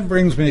 That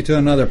brings me to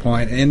another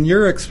point. In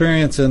your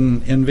experience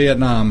in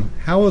Vietnam,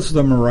 how was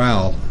the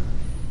morale?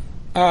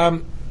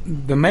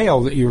 The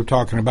mail that you were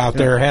talking about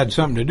there had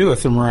something to do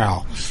with the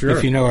morale, Sure.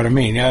 if you know what I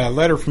mean. A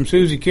letter from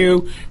Susie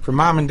Q, from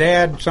Mom and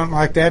Dad, something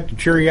like that to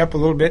cheer you up a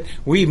little bit.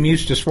 We even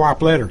used to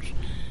swap letters.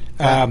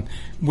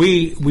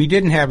 We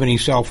didn't have any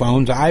cell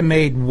phones. I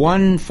made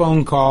one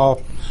phone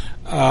call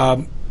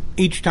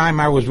each time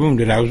I was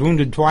wounded. I was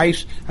wounded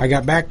twice. I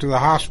got back to the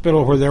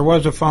hospital where there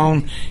was a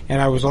phone,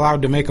 and I was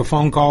allowed to make a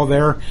phone call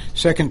there.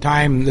 Second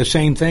time, the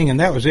same thing, and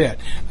that was it.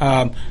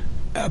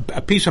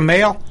 A piece of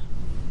mail,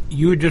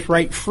 you would just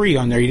write free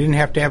on there. You didn't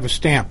have to have a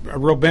stamp. A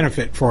real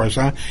benefit for us,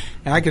 huh?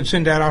 And I could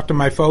send that out to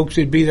my folks.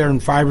 It'd be there in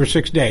 5 or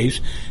 6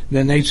 days.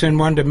 Then they'd send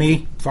one to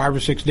me 5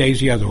 or 6 days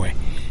the other way.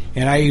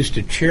 And I used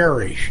to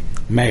cherish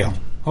mail.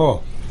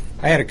 Oh,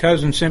 I had a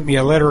cousin sent me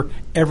a letter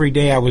every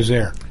day I was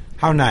there.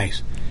 How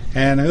nice.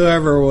 And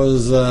whoever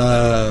was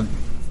the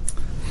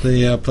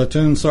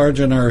platoon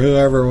sergeant or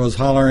whoever was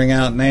hollering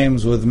out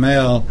names with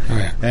mail,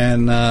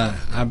 and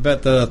I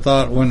bet the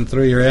thought went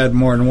through your head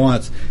more than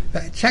once.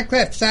 Check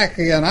that sack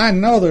again. I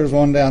know there's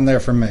one down there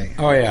for me.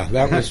 Oh yeah,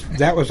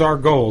 that was our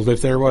goal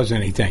if there was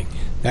anything.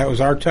 That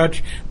was our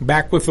touch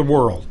back with the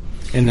world,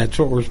 and that's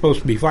what we're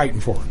supposed to be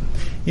fighting for.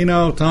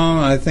 Tom,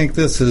 I think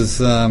this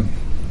is,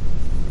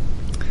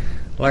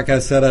 like I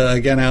said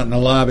again out in the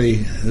lobby,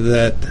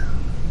 that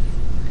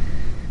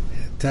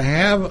to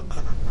have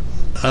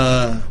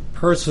a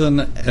person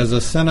as a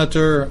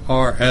senator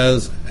or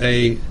as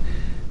a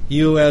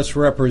U.S.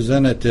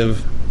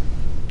 representative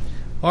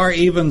or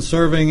even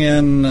serving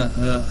in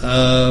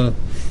an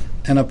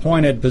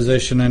appointed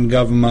position in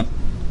government,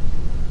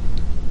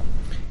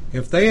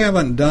 if they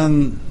haven't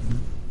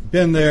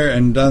been there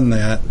and done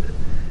that,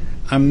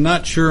 I'm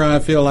not sure I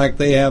feel like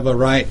they have a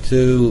right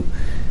to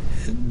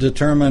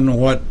determine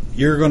what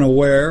you're going to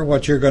wear,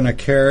 what you're going to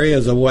carry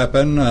as a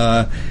weapon.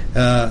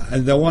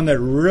 The one that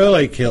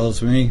really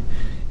kills me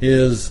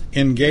is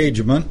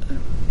engagement,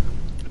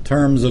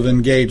 terms of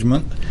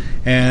engagement.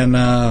 And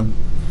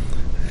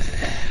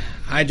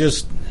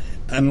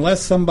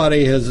unless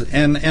somebody has,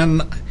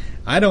 and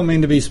I don't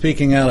mean to be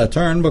speaking out of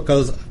turn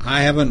because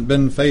I haven't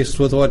been faced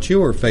with what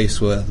you were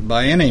faced with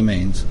by any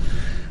means.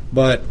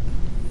 But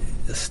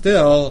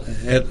still,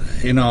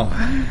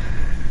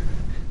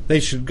 they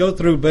should go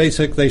through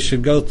basic, they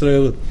should go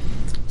through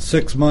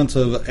 6 months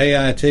of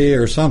AIT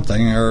or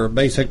something, or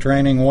basic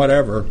training,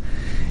 whatever,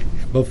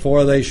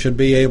 before they should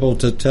be able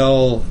to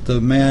tell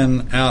the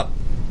man out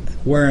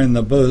wearing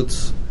the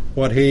boots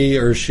what he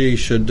or she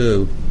should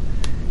do.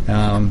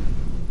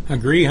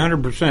 Agree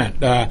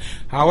 100%.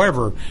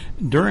 However,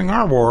 during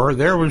our war,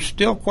 there was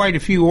still quite a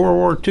few World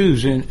War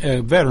II's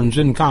veterans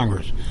in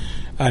Congress.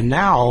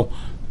 Now,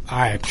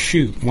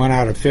 1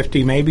 out of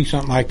 50 maybe,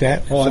 something like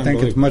that. Well, I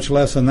think it's much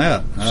less than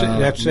that.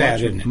 That's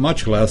sad, isn't it?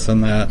 Much less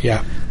than that.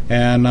 Yeah.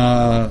 And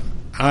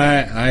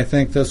I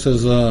think this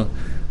is a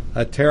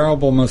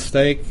terrible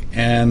mistake.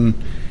 And,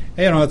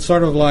 it's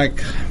sort of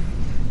like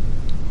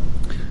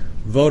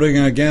voting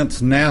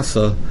against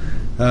NASA.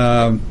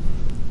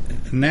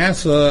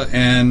 NASA,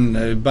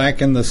 and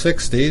back in the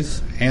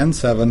 60s and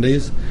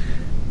 70s,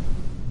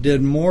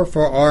 did more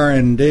for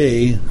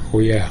R&D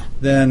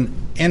than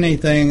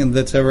anything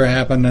that's ever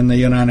happened in the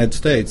United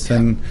States.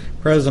 And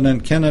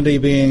President Kennedy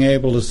being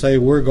able to say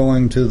we're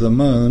going to the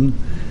moon,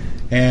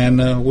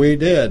 and we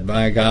did,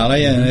 by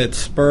golly, and it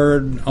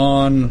spurred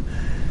on.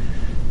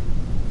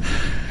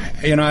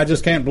 I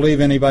just can't believe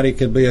anybody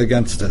could be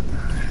against it.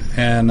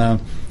 And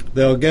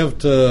they'll give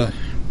to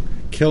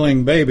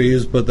killing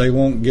babies, but they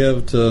won't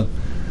give to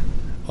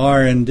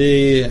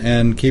R&D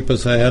and keep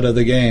us ahead of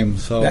the game.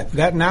 So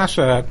that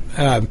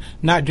NASA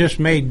not just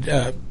made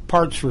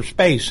parts for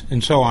space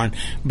and so on,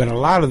 but a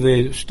lot of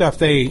the stuff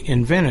they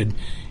invented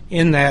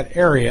in that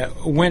area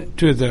went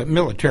to the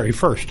military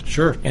first.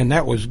 Sure. And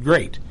that was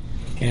great.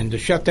 And to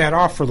shut that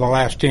off for the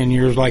last 10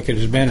 years like it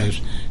has been is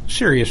a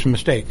serious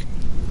mistake.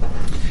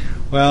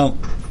 Well,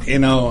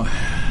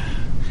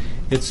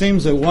 it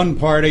seems that one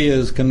party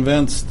is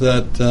convinced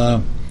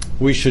that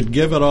we should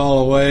give it all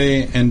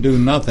away and do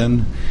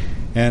nothing.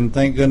 And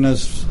thank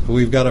goodness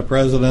we've got a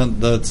president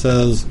that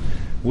says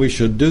we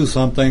should do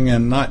something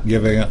and not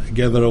give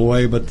it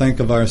away, but think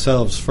of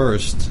ourselves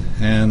first.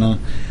 And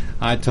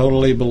I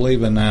totally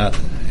believe in that.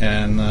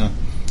 And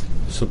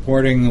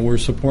we're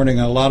supporting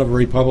a lot of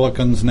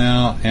Republicans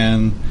now,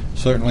 and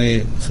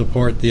certainly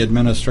support the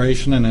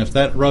administration. And if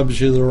that rubs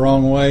you the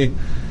wrong way,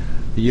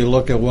 you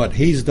look at what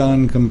he's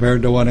done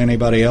compared to what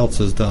anybody else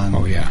has done.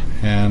 Oh yeah,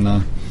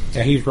 and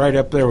he's right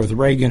up there with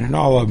Reagan and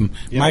all of them.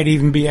 Yep. Might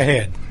even be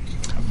ahead.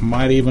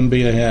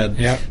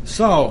 Yeah.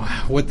 So,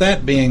 with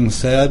that being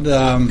said,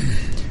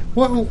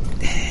 Well,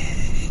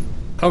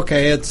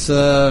 okay, it's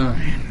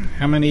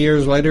how many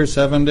years later?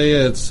 70.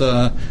 It's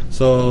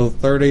so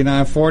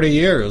 39, 40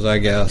 years, I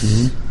guess.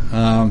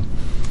 Mm-hmm.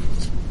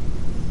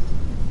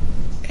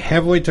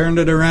 Have we turned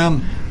it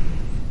around?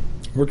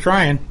 We're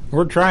trying.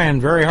 We're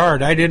trying very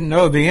hard. I didn't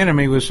know the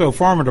enemy was so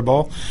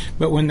formidable,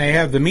 but when they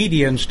have the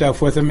media and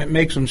stuff with them, it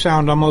makes them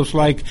sound almost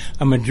like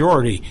a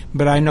majority.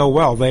 But I know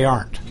well they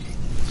aren't.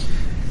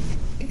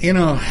 You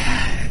know,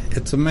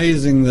 it's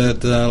amazing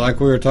that, like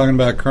we were talking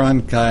about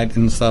Cronkite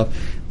and stuff,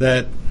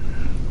 that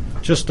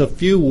just a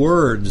few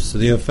words,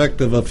 the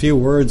effect of a few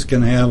words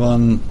can have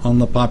on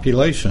the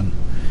population.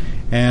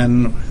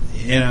 And,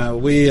 you know,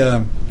 we...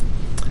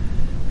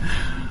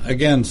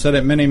 again, said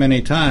it many,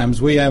 many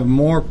times, we have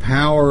more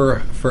power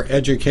for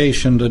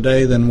education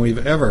today than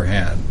we've ever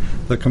had.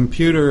 The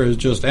computer is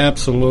just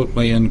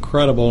absolutely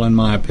incredible, in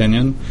my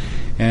opinion,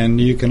 and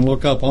you can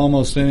look up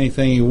almost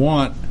anything you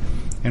want.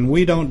 And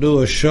we don't do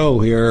a show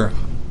here,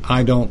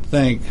 I don't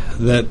think,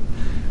 that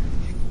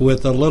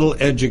with a little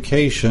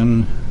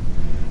education,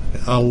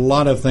 a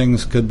lot of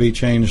things could be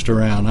changed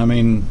around. I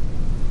mean,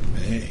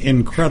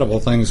 incredible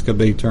things could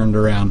be turned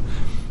around.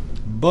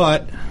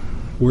 But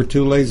we're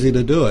too lazy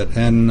to do it,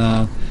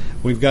 and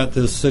we've got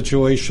this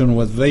situation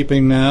with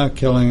vaping now,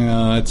 killing.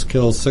 It's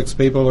killed 6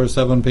 people or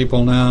 7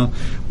 people now.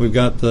 We've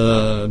got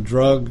the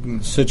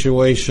drug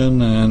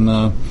situation,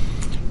 and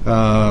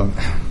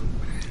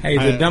hey,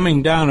 the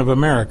dumbing down of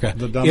America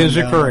is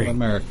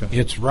occurring.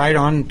 It's right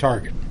on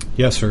target.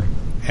 Yes, sir.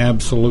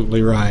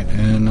 Absolutely right.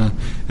 And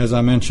as I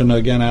mentioned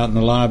again out in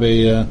the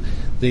lobby,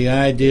 the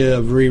idea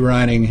of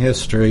rewriting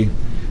history.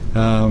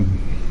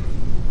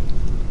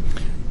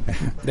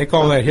 They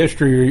call that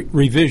history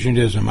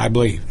revisionism, I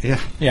believe.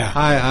 Yeah.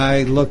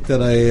 I looked at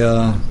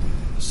a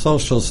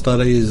social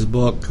studies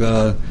book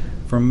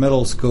from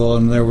middle school,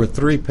 and there were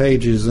 3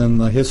 pages in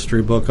the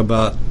history book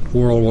about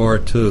World War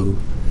II.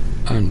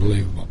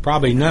 Unbelievable.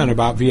 Probably none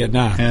about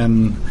Vietnam.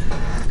 And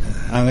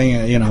I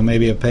think,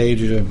 maybe a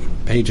page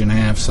and a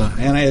half. So,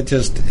 and it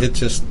just,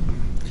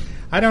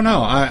 I don't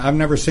know. I've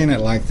never seen it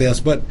like this.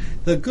 But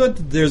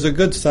there's a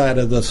good side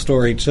of the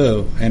story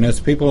too, and it's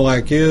people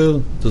like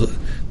you,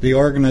 the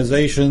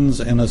organizations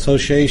and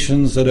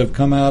associations that have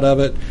come out of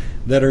it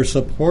that are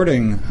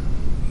supporting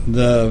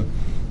the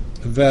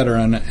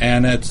veteran.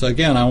 And it's,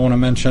 again, I want to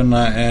mention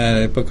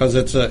because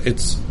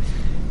it's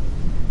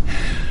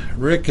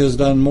Rick has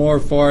done more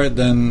for it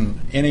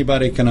than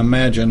anybody can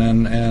imagine,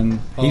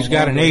 and he's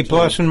got an A+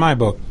 in my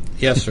book.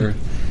 Yes, sir.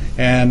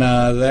 And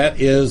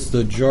that is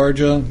the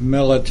Georgia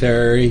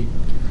Military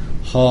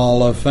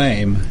Hall of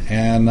Fame.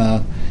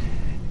 And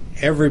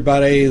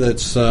everybody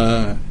that's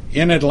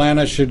in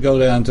Atlanta should go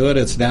down to it.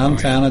 It's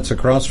downtown. It's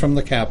across from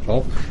the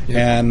Capitol.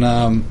 Yeah.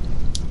 And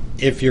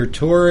if you're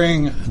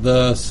touring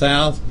the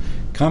South,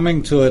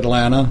 coming to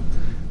Atlanta,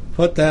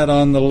 put that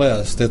on the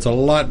list. It's a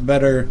lot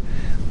better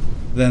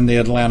than the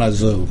Atlanta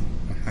Zoo.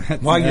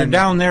 While you're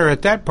down there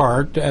at that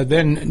part,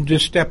 then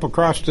just step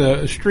across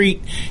the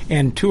street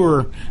and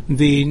tour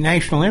the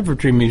National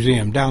Infantry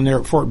Museum down there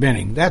at Fort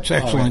Benning. That's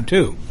excellent,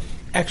 too.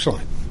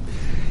 Excellent.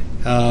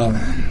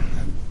 I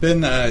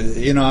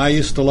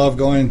used to love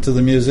going to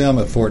the museum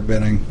at Fort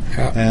Benning.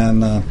 Yeah.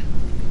 And,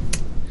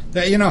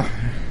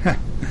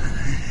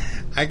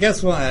 I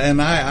guess,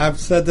 and I've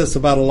said this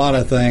about a lot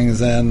of things,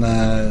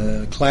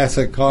 and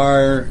classic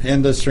car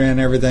industry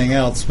and everything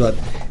else,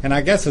 and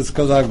I guess it's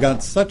because I've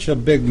got such a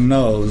big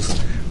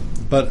nose,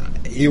 but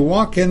you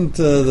walk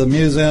into the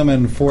museum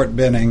in Fort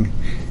Benning,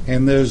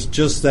 and there's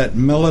just that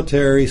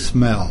military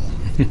smell.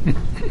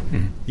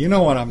 You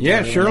know what I'm talking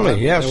about. Yeah,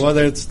 surely, yes.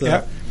 Whether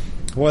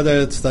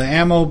it's the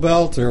ammo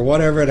belt or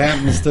whatever it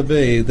happens to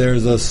be,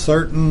 there's a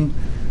certain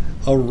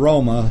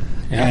aroma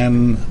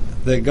and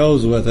that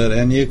goes with it,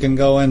 and you can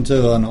go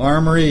into an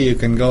armory, you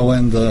can go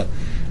into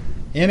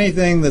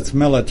anything that's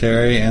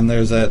military, and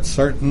there's that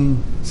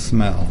certain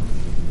smell.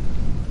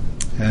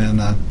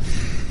 And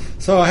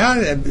so,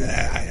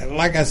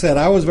 like I said,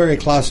 I was very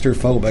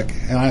claustrophobic,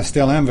 and I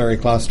still am very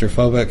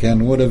claustrophobic,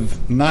 and would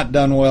have not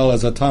done well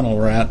as a tunnel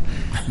rat.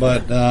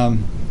 But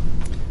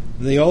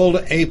the old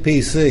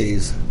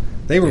APCs,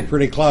 they were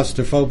pretty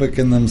claustrophobic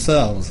in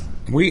themselves.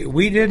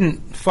 We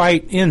didn't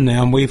fight in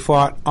them; we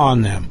fought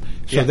on them.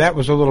 So that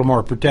was a little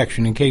more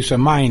protection in case a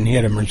mine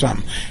hit them or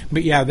something.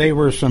 But yeah, they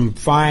were some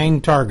fine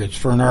targets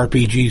for an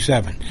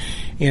RPG-7.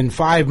 In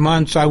 5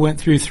 months, I went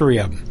through 3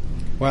 of them.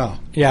 Wow.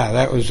 Yeah,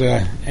 that was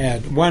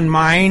 1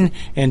 mine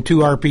and 2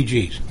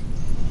 RPGs.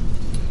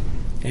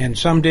 And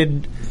some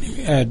did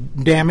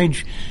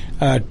damage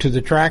to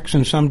the tracks,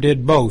 and some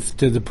did both,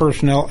 to the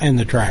personnel and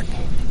the track.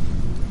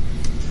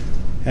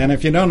 And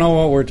if you don't know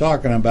what we're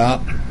talking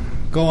about,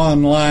 go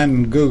online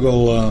and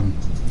Google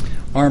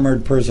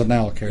Armored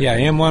Personnel Carrier. Yeah,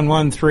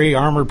 M113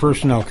 Armored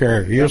Personnel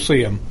Carrier. You'll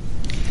see them.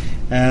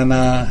 And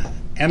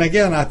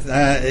again,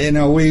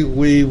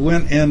 we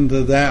went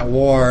into that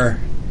war,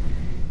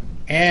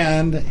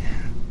 and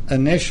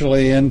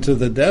initially into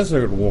the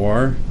Desert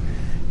War,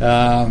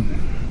 not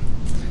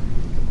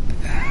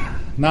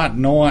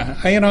knowing.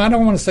 I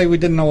don't want to say we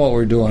didn't know what we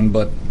were doing,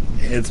 but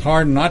it's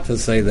hard not to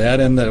say that.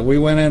 And that we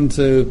went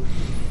into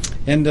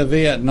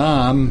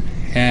Vietnam,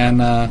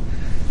 and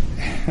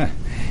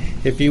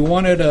if you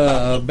wanted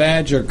a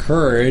badge of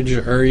courage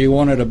or you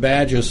wanted a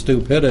badge of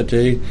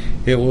stupidity,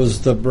 it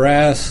was the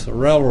brass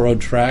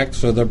railroad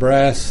tracks or the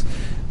brass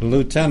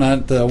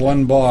lieutenant, the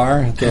one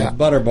bar, the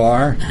butter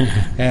bar,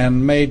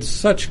 and made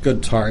such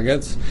good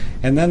targets.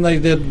 And then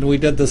we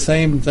did the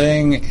same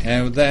thing,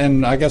 and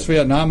then I guess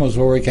Vietnam was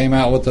where we came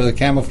out with the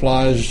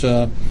camouflage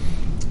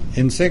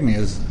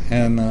insignias.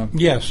 And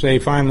yes, they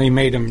finally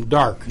made them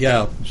dark.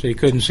 Yeah, so you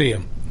couldn't see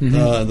them.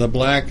 The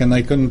black, and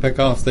they couldn't pick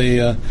off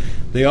the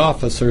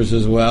officers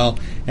as well.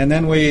 And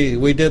then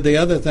we did the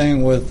other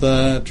thing with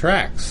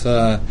tracks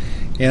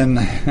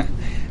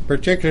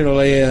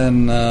particularly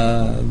in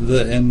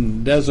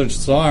Desert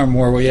Storm,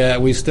 where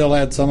we still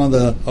had some of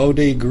the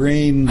OD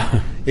green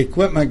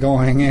equipment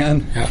going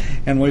in,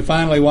 and we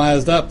finally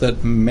wised up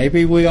that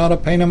maybe we ought to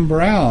paint them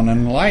brown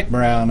and light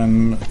brown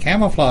and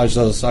camouflage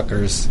those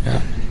suckers.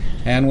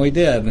 And we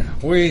did.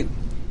 We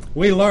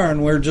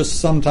learn. We're just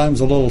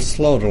sometimes a little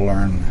slow to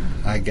learn,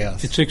 I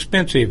guess. It's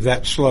expensive,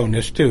 that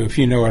slowness, too, if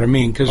you know what I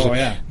mean. Because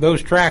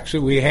those tracks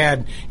that we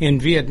had in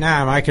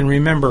Vietnam, I can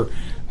remember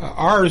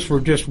ours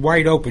were just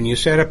wide open. You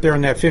sat up there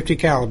in that 50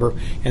 caliber,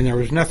 and there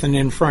was nothing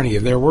in front of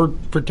you. There were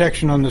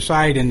protection on the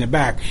side and the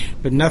back,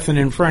 but nothing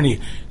in front of you.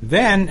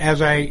 Then,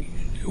 as I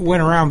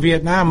went around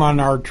Vietnam on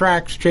our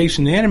tracks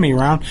chasing the enemy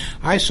around,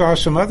 I saw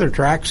some other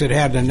tracks that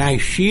had a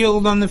nice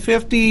shield on the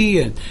 50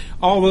 and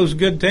all those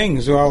good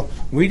things. Well,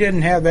 we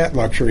didn't have that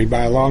luxury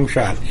by a long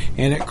shot,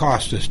 and it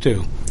cost us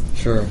too.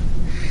 Sure.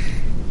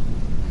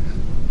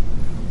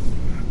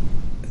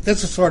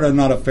 This is sort of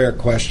not a fair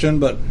question,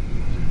 but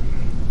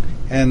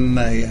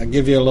I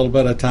give you a little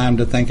bit of time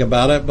to think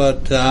about it.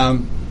 But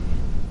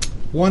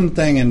one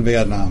thing in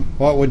Vietnam,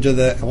 what would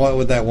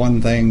that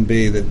one thing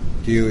be that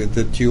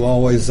you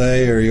always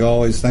say or you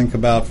always think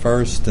about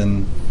first?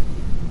 And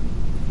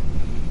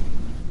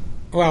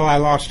well, I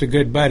lost a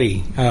good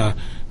buddy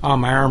on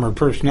my armored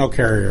personnel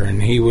carrier,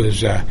 and he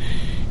was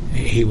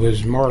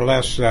more or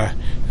less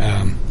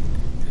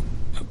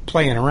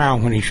playing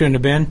around when he shouldn't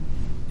have been,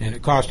 and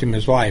it cost him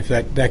his life.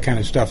 That kind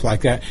of stuff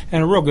like that.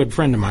 And a real good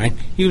friend of mine.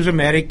 He was a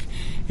medic,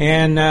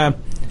 and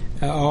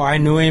I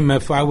knew him.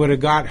 If I would have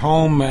got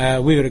home,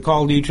 we would have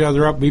called each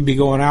other up. We'd be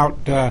going out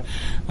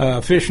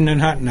fishing and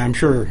hunting, I'm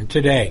sure,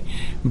 today.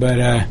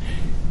 But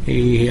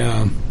he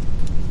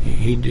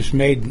just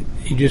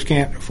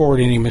can't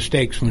afford any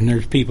mistakes when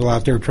there's people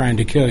out there trying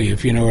to kill you,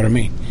 if you know what I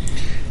mean.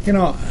 You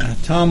know,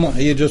 Tom,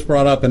 you just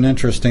brought up an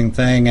interesting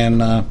thing,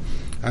 and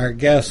our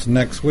guest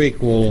next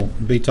week will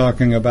be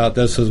talking about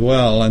this as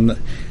well. And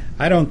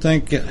I don't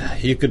think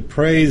you could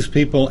praise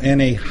people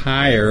any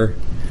higher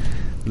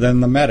than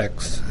the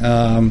medics.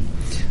 And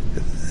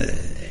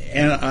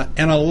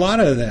a lot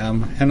of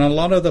them, and a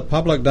lot of the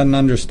public doesn't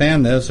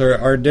understand this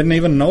or didn't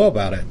even know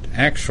about it,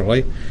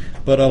 actually.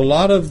 But a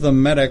lot of the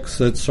medics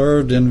that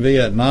served in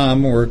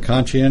Vietnam were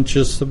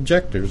conscientious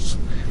objectors.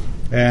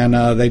 And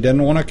they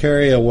didn't want to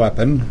carry a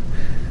weapon.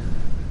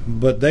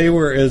 But they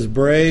were as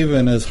brave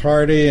and as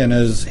hardy and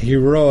as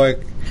heroic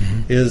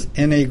as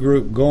any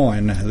group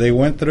going. They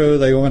went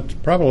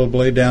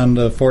probably down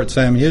to Fort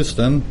Sam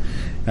Houston,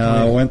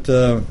 went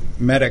to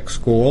medic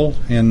school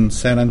in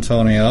San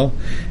Antonio,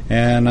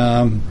 and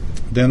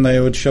then they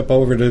would ship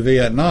over to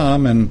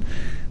Vietnam, and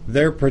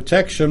their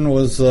protection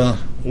was a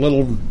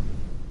little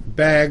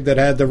bag that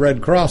had the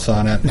Red Cross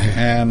on it.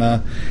 And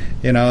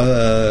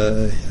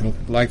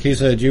like he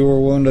said, you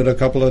were wounded a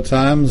couple of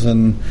times,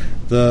 and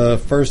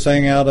the first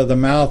thing out of the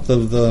mouth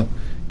of the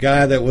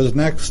guy that was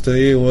next to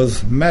you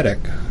was medic,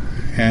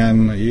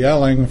 and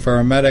yelling for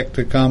a medic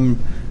to come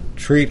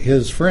treat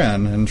his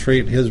friend and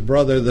treat his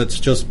brother that's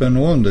just been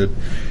wounded.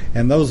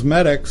 And those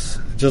medics,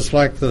 just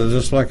like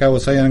I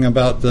was saying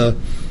about the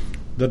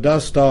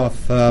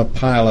dust-off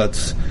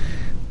pilots,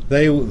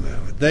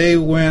 they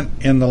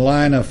went in the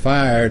line of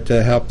fire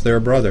to help their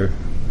brother.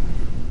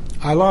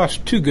 I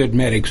lost two good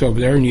medics over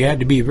there, and you had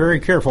to be very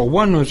careful.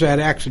 One was that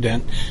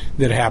accident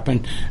that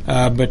happened,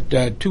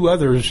 but two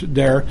others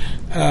there.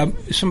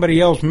 Somebody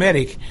else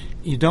medic,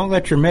 you don't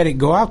let your medic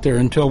go out there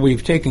until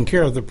we've taken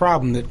care of the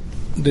problem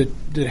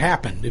that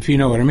happened, if you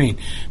know what I mean.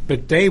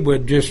 But they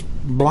would just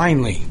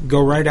blindly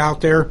go right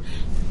out there.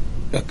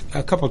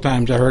 A couple of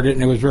times I heard it,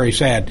 and it was very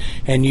sad.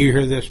 And you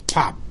hear this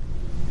pop,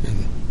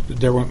 and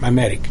there went my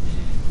medic.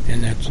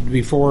 And that's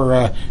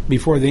before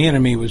the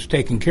enemy was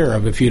taken care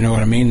of, if you know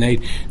what I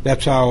mean.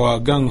 That's how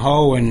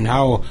gung-ho and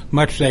how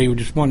much they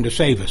just wanted to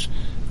save us.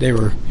 They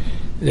were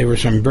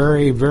some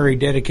very, very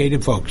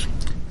dedicated folks.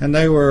 And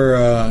they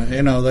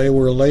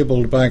were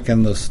labeled back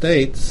in the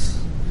States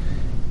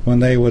when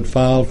they would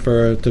file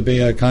to be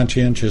a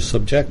conscientious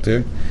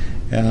objector.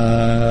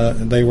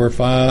 They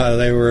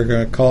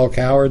were called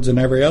cowards and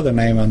every other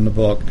name on the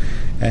book,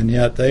 and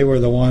yet they were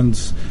the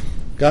ones.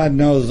 God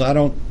knows, I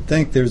don't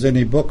think there's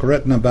any book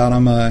written about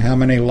them, how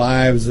many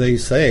lives they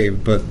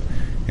saved, but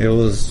it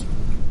was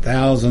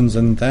thousands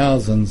and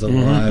thousands of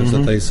lives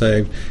that they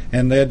saved.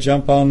 And they'd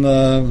jump on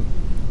the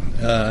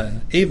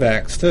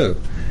evacs, too.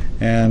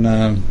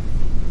 And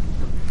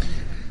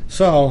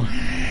so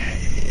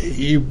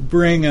you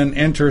bring an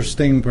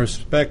interesting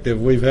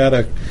perspective.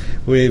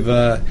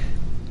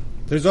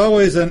 There's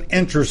always an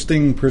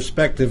interesting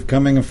perspective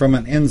coming from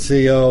an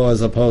NCO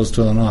as opposed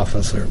to an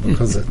officer,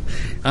 because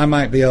I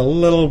might be a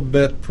little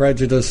bit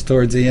prejudiced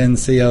towards the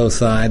NCO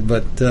side,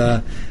 but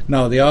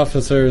no, the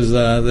officers,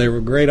 they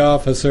were great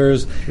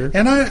officers. Sure.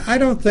 And I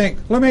don't think,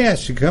 let me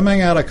ask you,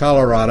 coming out of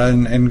Colorado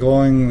and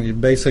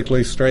going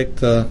basically straight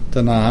to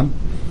Nam,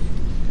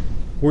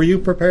 were you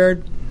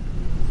prepared?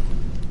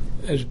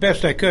 As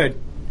best I could.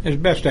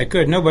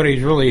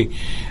 Nobody's really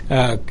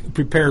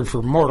prepared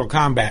for mortal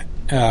combat.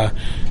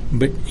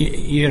 But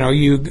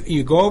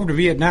you go over to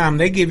Vietnam,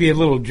 they give you a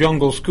little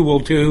jungle school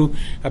too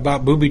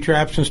about booby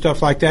traps and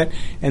stuff like that,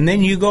 and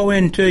then you go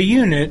into a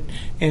unit,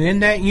 and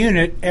in that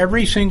unit,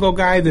 every single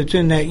guy that's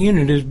in that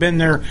unit has been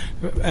there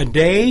a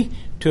day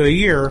to a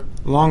year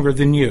longer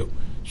than you.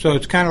 So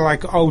it's kind of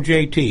like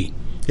OJT.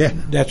 Yeah,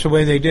 that's the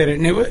way they did it,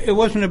 and it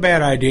wasn't a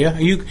bad idea.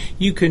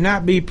 You could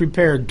not be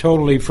prepared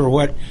totally for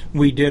what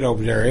we did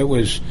over there. It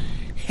was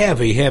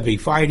heavy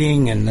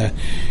fighting, and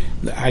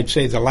I'd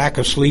say the lack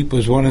of sleep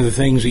was one of the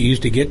things that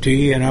used to get to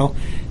you,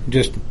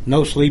 just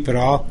no sleep at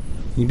all.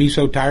 You'd be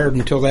so tired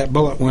until that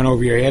bullet went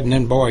over your head, and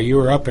then, boy, you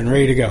were up and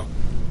ready to go.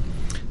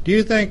 Do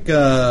you think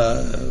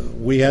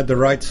we had the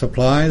right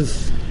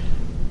supplies?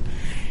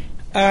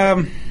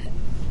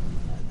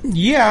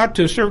 Yeah,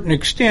 to a certain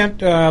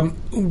extent.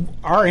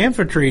 Our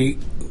infantry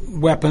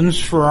weapons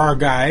for our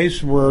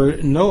guys were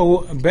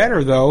no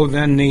better, though,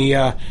 than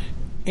the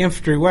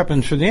infantry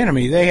weapons for the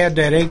enemy. They had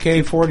that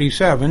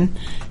AK-47,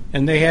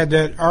 and they had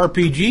that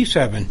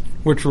RPG-7,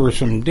 which were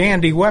some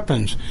dandy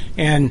weapons.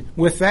 And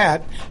with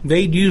that,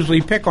 they'd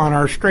usually pick on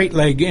our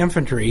straight-leg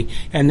infantry,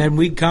 and then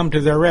we'd come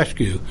to their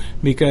rescue,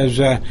 because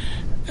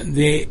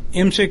the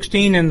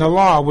M16 and the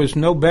Law was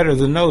no better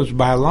than those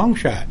by a long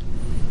shot.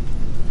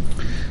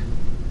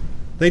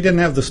 They didn't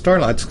have the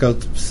Starlight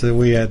scopes that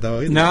we had,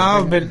 though.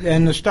 No,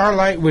 and the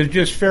Starlight was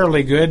just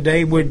fairly good.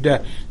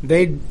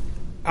 They'd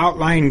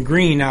outline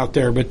green out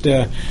there, but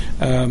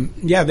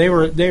yeah, they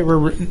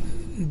were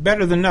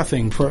better than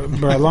nothing for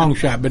a long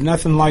shot, but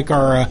nothing like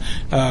our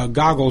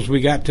goggles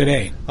we got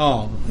today.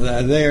 Oh,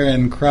 they're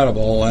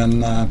incredible,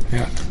 and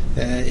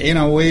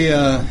we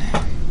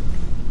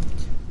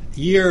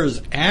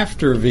years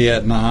after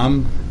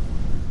Vietnam,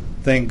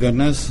 thank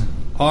goodness,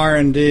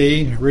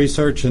 R&D,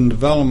 research and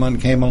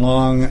development, came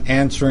along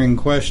answering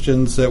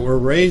questions that were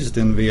raised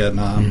in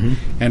Vietnam,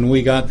 and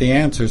we got the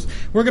answers.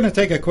 We're going to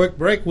take a quick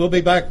break. We'll be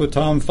back with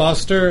Tom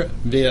Foster,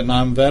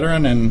 Vietnam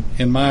veteran and,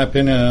 in my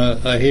opinion,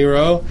 a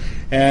hero,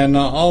 and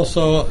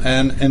also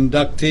an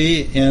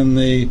inductee in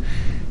the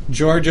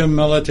Georgia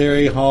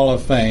Military Hall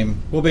of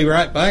Fame. We'll be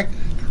right back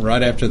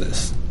right after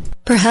this.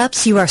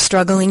 Perhaps you are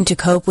struggling to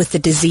cope with the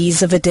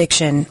disease of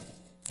addiction.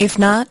 If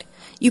not,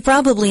 you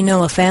probably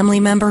know a family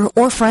member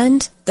or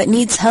friend that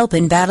needs help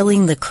in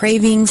battling the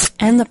cravings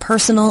and the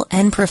personal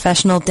and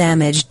professional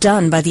damage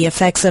done by the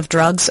effects of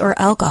drugs or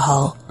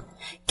alcohol.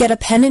 Get a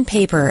pen and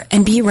paper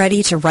and be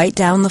ready to write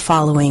down the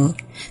following.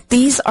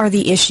 These are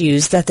the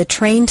issues that the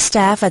trained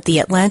staff at the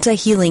Atlanta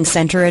Healing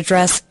Center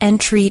address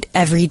and treat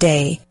every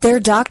day. Their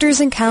doctors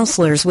and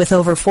counselors with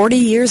over 40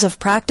 years of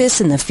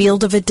practice in the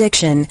field of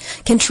addiction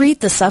can treat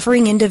the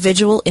suffering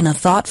individual in a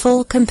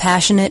thoughtful,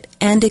 compassionate,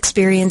 and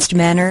experienced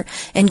manner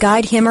and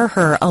guide him or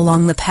her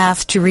along the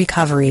path to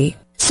recovery.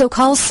 So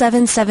call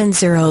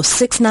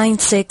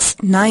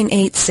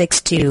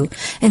 770-696-9862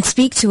 and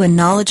speak to a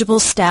knowledgeable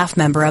staff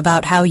member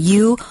about how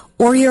you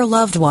or your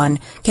loved one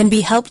can be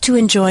helped to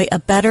enjoy a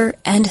better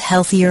and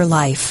healthier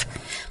life.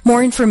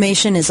 More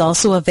information is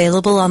also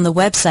available on the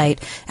website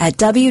at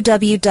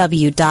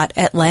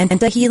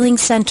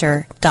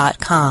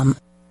www.atlantahealingcenter.com.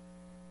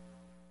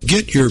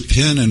 Get your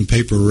pen and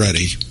paper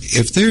ready.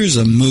 If there's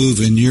a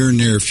move in your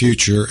near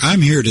future,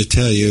 I'm here to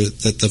tell you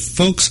that the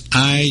folks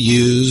I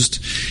used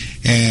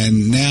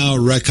and now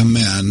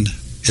recommend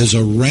is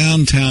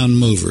Around Town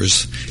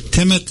Movers.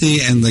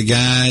 Timothy and the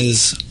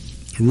guys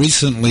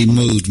recently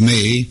moved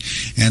me,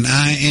 and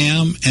I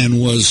am and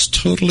was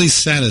totally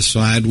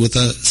satisfied with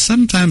a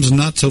sometimes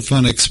not so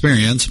fun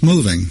experience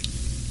moving.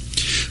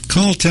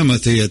 Call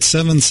Timothy at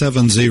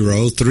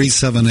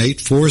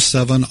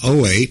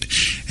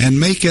 770-378-4708 and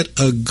make it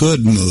a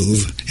good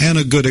move and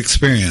a good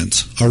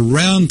experience.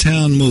 Around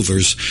Town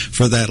Movers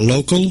for that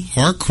local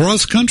or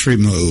cross-country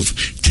move.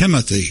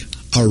 Timothy,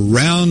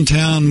 Around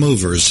Town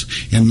Movers,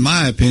 in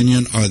my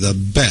opinion, are the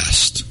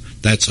best.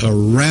 That's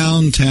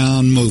Around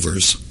Town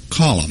Movers.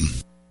 Call them.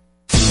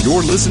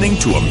 You're listening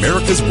to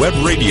America's Web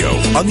Radio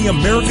on the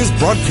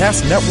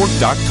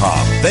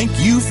AmericasBroadcastNetwork.com. Thank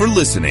you for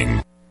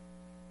listening.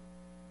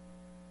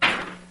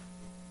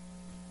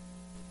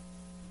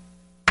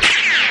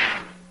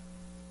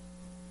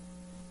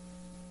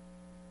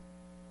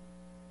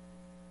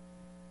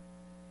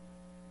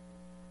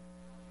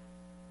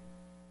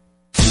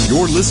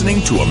 You're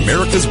listening to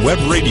America's Web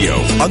Radio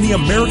on the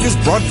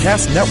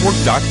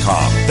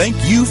AmericasBroadcastNetwork.com. Thank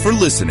you for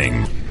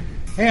listening.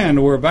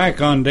 And we're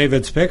back on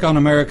David's Pick on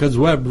America's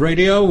Web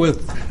Radio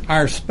with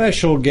our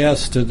special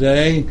guest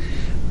today,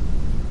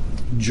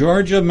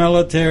 Georgia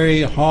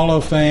Military Hall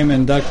of Fame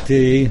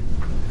inductee.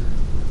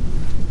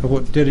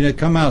 What, did it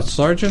come out,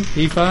 Sergeant?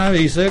 E5,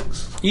 E6?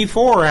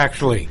 E4,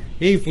 actually.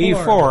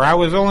 E4. I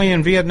was only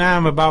in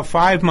Vietnam about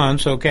 5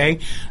 months, okay?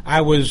 I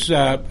was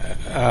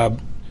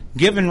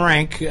given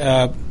rank,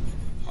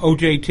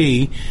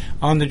 OJT,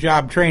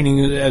 on-the-job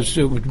training as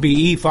it would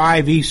be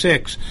E5,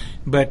 E6.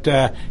 But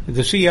the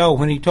CO,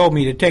 when he told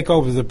me to take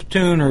over the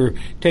platoon or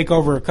take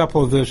over a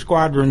couple of the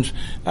squadrons,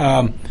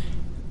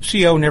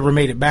 CO never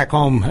made it back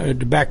home,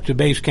 back to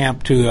base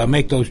camp to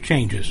make those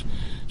changes.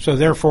 So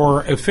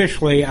therefore,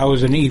 officially, I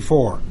was an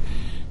E4.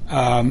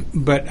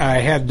 But I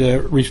had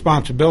the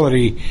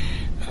responsibility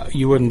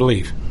you wouldn't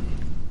believe.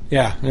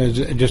 Yeah,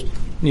 just,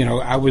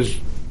 I was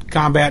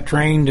combat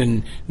trained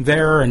and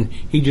there, and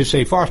he'd just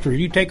say, Foster,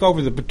 you take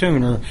over the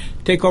platoon or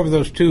take over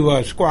those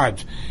two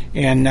squads.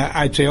 And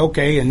I'd say,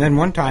 okay. And then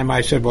one time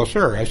I said, well,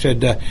 sir, I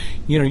said,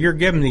 you're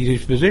giving me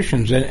these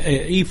positions. And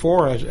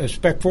E4, a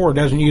Spec 4,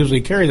 doesn't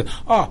usually carry them.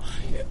 Oh,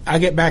 I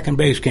get back in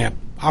base camp.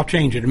 I'll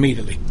change it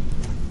immediately.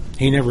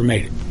 He never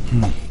made it.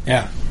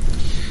 Yeah.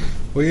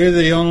 Well, you're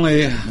the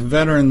only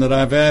veteran that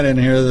I've had in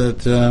here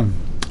that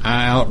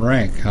I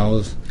outrank. I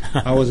was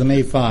an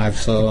E5,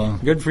 so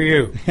good for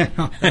you.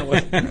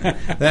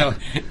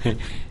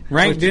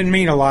 Rank didn't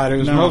mean a lot. It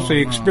was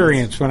mostly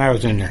experience when I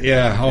was in there.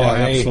 Yeah,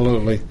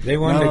 absolutely. They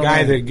wanted a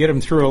guy that'd get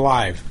them through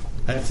alive.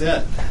 That's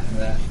it.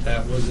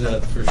 That was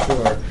it for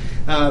sure.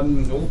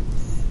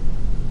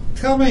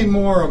 Tell me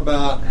more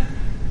about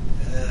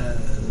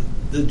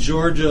the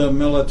Georgia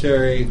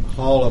Military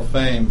Hall of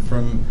Fame,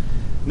 from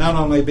not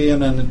only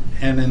being an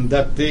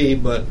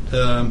inductee, but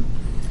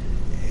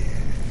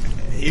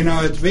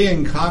it's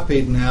being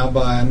copied now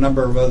by a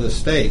number of other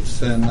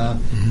states. And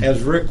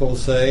as Rick will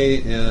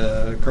say,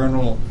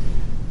 Colonel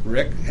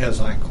Rick,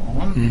 as I call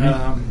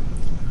him,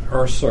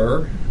 or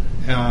Sir,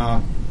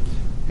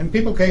 and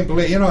people can't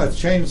believe, it's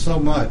changed so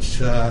much.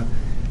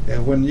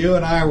 When you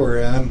and I were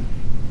in,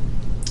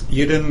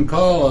 you didn't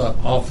call an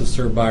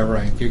officer by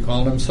rank. You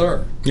called him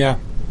Sir. Yeah.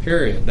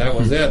 Period. That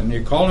was it. And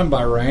you call him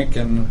by rank,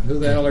 and who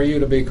the hell are you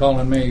to be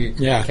calling me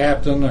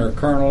captain or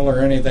colonel or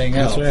anything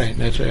else?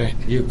 That's right.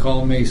 You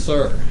call me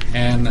Sir.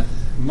 And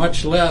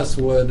much less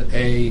would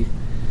a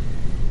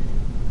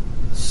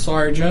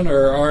sergeant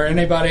or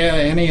anybody,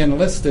 any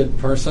enlisted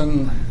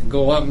person,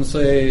 go up and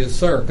say,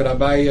 Sir, could I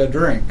buy you a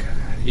drink?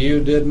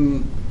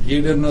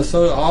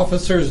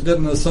 Officers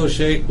didn't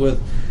associate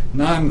with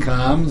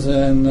non-coms,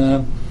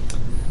 and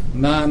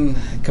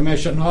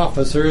non-commissioned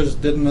officers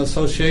didn't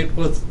associate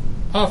with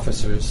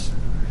officers.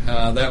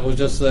 That was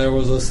just, there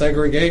was a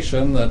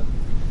segregation that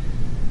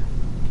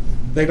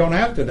they don't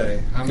have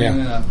today. I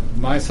mean,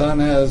 my son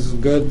has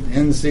good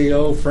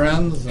NCO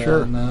friends,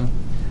 and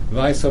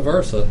vice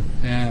versa.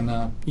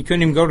 And you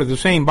couldn't even go to the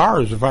same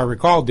bars, if I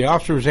recall. The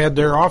officers had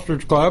their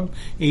officers club,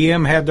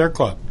 EM had their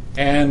club.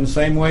 And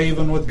same way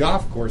even with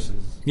golf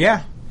courses.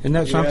 Yeah, isn't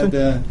that something?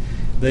 Had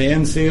the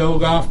NCO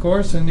golf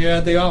course, and you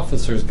had the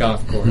officers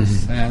golf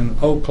course, and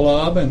O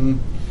Club and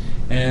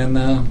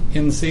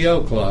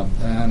NCO club,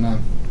 and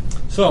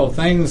so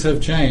things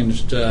have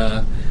changed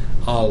a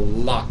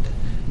lot.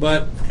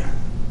 But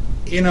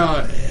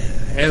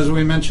as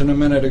we mentioned a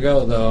minute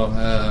ago,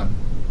 though,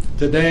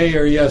 today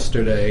or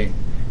yesterday,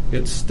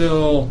 it's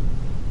still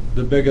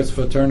the biggest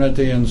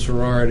fraternity and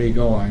sorority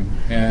going.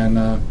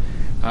 And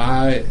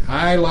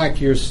I like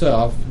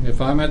yourself,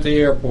 if I'm at the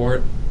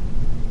airport,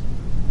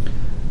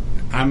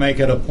 I make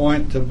it a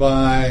point to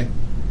buy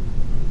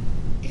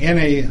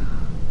any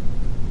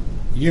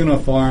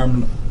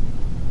uniformed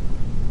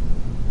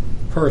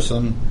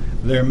person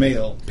their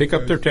meal. Pick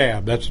up their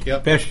tab. That's the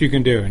best you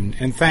can do,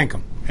 and thank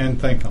them. And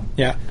thank them.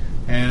 Yeah.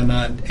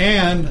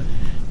 And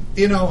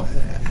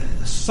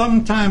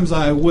sometimes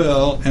I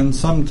will, and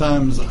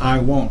sometimes I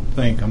won't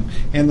thank them.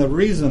 And the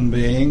reason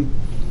being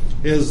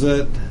is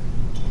that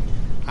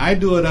I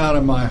do it out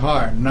of my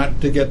heart, not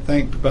to get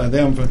thanked by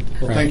them for,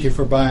 thank you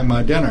for buying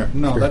my dinner.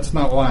 No, that's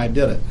not why I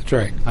did it. That's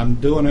right. I'm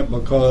doing it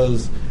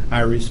because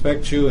I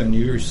respect you, and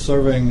you're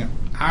serving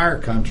our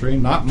country,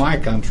 not my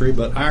country,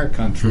 but our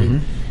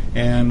country.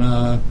 And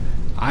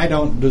I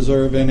don't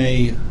deserve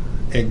any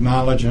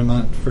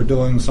acknowledgement for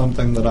doing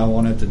something that I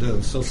wanted to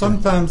do. So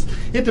sometimes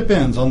it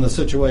depends on the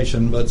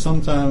situation, but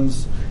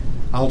sometimes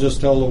I'll just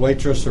tell the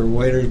waitress or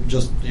waiter,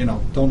 just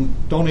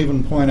don't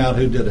even point out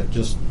who did it,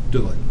 just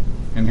do it,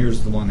 and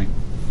here's the money.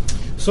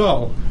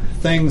 So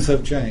things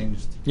have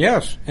changed.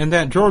 Yes, and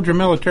that Georgia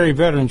Military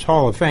Veterans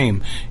Hall of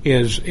Fame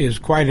is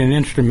quite an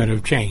instrument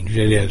of change.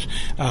 It is.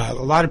 A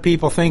lot of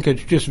people think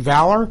it's just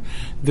valor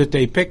that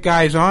they pick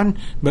guys on,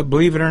 but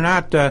believe it or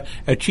not,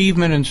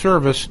 achievement and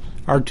service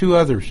are two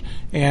others.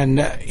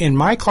 And in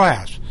my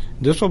class,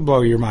 this will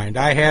blow your mind,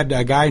 I had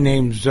a guy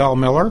named Zell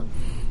Miller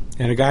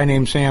and a guy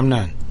named Sam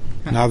Nunn.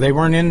 Now, they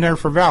weren't in there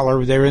for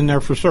valor, they were in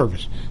there for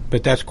service.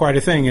 But that's quite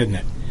a thing, isn't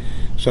it?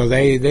 So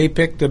they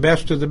picked the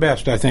best of the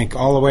best, I think,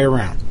 all the way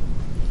around.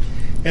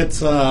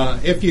 It's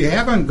if you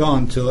haven't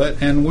gone to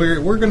it, and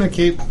we're going to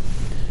keep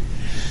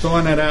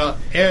throwing it out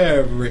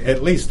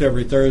at least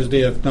every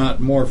Thursday, if not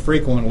more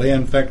frequently.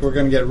 In fact, we're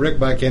going to get Rick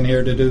back in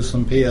here to do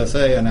some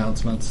PSA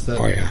announcements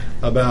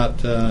about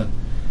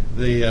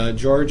the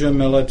Georgia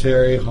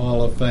Military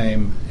Hall of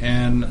Fame.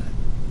 And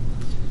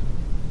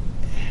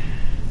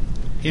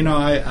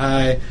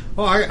I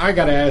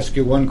got to ask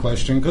you one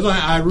question, because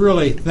I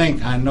really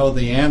think I know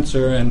the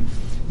answer, and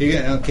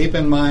keep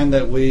in mind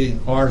that we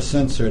are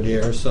censored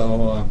here.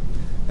 So,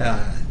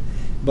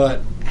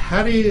 but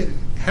how do you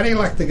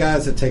like the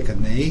guys that take a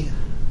knee?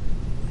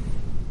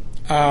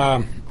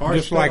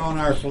 Just like on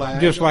our flag,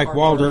 just like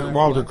Walter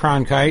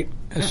Cronkite,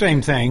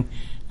 same thing.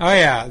 Oh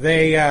yeah,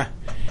 they.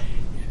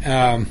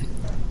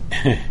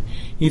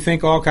 You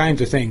think all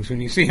kinds of things when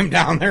you see them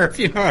down there, if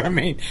you know what I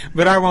mean.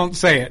 But I won't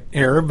say it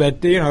here.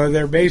 But,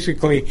 they're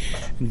basically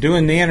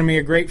doing the enemy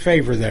a great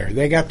favor there.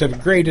 They got the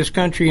greatest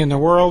country in the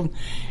world,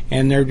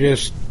 and they're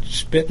just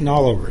spitting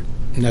all over it.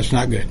 And that's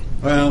not good.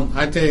 Well,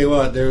 I tell you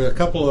what, there are a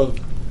couple of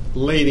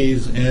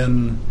ladies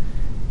in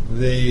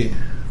the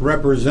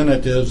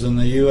representatives in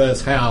the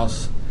U.S.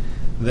 House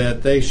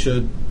that they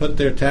should put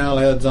their towel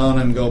heads on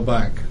and go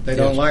back. They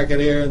don't like it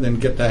here, then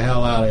get the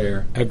hell out of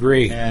here.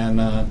 Agree.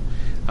 And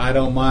I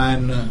don't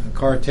mind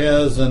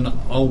Cortez and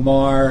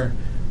Omar.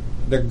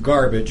 They're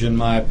garbage, in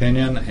my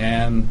opinion,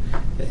 and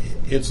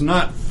it's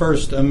not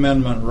First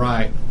Amendment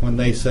right when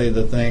they say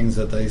the things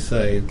that they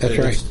say. That's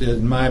right.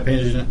 In my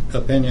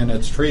opinion,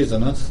 it's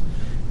treasonous,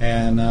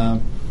 and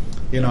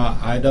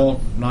I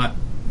don't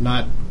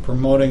not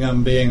promoting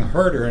them being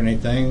hurt or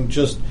anything.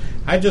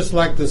 I just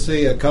like to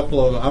see a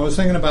couple of. I was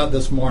thinking about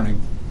this morning.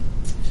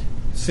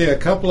 See a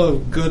couple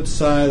of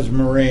good-sized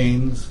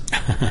Marines,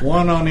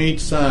 one on each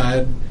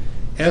side,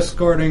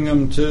 escorting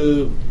them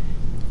to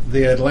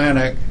the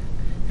Atlantic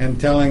and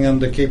telling them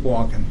to keep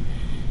walking.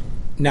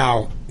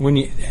 Now, when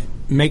you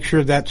make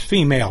sure that's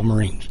female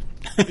Marines.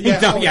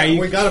 Yeah,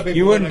 we gotta be.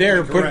 You wouldn't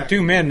dare correct. put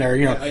two men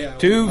there.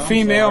 Two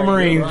female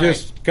Marines. Right.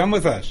 Just come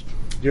with us.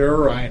 You're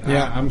right.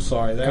 Yeah. I'm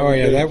sorry.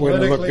 That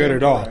wouldn't look good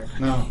at all.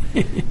 No.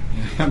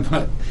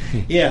 But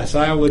yes,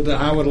 I would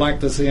like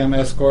to see them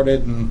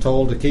escorted and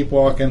told to keep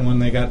walking when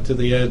they got to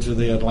the edge of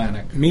the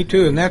Atlantic. Me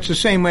too, and that's the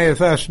same way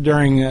with us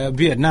during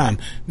Vietnam,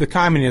 the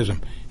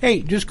communism.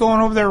 Hey, just go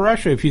on over there to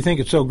Russia if you think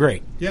it's so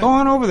great. Yeah. Go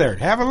on over there,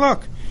 have a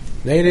look.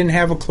 They didn't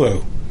have a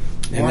clue,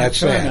 and that's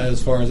China, sad.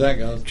 As far as that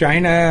goes.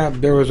 China,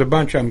 there was a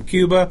bunch of them.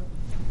 Cuba,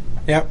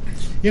 yep.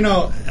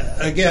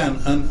 Again,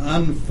 an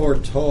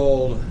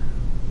unforetold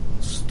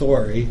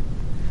story,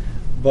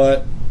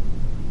 but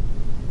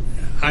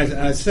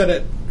I said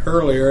it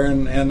earlier,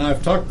 and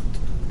I've talked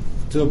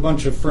to a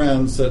bunch of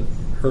friends that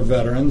are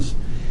veterans,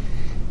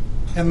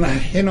 and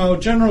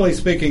generally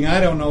speaking,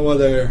 I don't know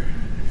whether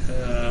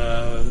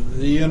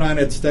the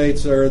United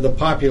States or the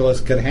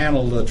populace could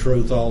handle the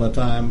truth all the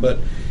time, but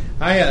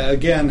I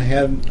again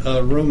had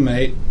a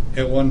roommate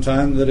at one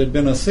time that had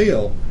been a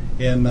SEAL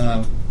in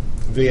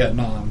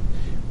Vietnam,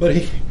 but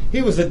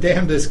he was the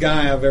damnedest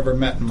guy I've ever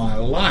met in my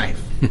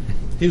life.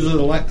 He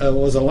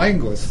was a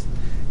linguist,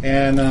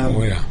 and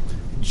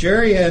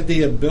Jerry had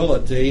the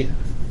ability,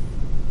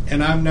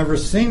 and I've never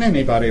seen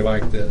anybody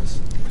like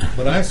this,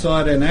 but I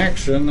saw it in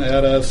action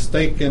at a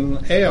steak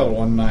and ale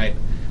one night.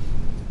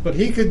 But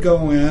he could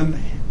go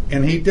in,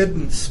 and he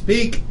didn't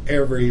speak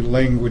every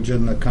language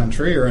in the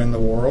country or in the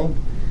world,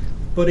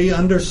 but he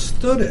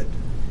understood it.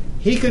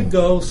 He could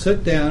go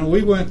sit down.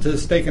 We went to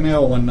steak and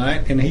ale one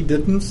night, and he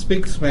didn't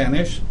speak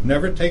Spanish,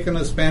 never taken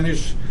a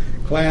Spanish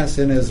class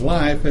in his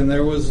life, and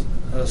there was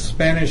a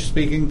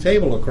Spanish-speaking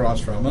table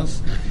across from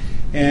us.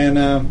 And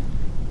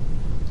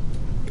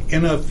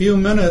in a few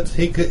minutes,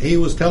 he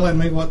was telling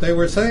me what they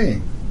were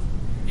saying.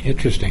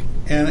 Interesting.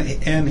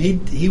 And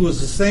he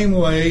was the same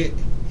way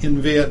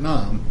in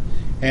Vietnam.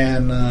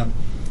 And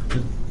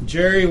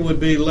Jerry would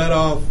be let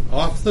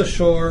off the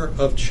shore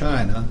of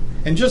China,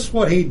 and just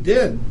what he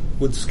did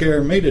would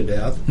scare me to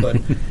death. But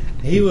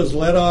he was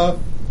let off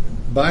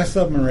by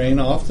submarine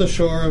off the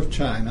shore of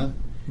China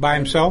by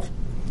himself.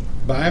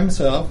 By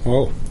himself.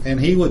 Whoa. And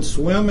he would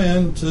swim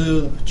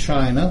into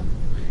China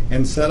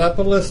and set up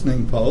a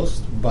listening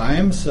post by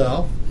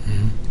himself.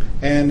 Mm-hmm.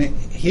 And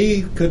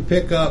he could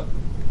pick up,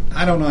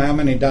 I don't know how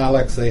many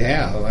dialects they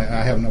have.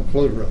 I have no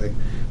clue, really.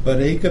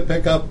 But he could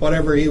pick up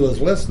whatever he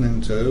was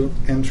listening to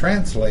and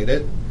translate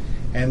it.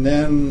 And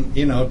then,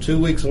 2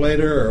 weeks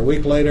later or a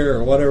week later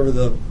or whatever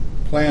the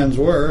plans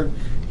were,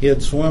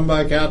 he'd swim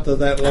back out to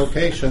that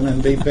location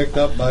and be picked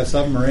up by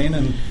submarine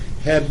and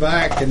head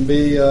back and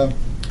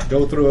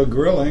go through a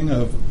grilling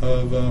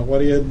of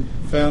what he had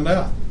found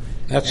out.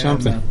 That's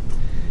something.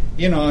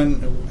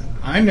 And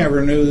I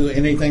never knew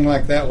anything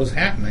like that was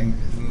happening,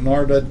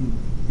 nor did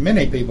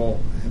many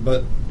people.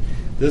 But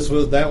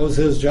that was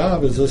his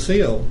job as a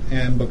SEAL,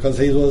 and because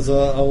he was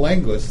a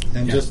linguist,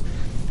 and just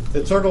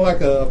it's sort of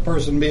like a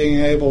person being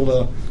able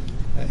to,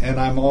 and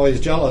I'm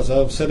always jealous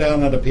of, sit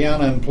down at a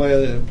piano and play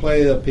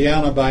the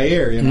piano by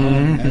ear,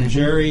 Mm-hmm. And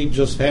Jerry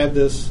just had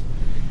this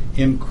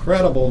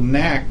incredible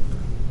knack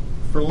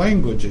for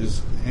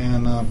languages,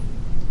 and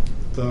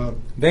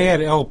They had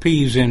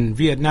LPs in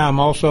Vietnam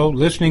also,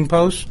 listening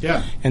posts.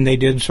 Yeah. And they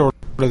did sort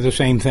of the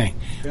same thing.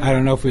 Yeah. I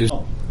don't know if it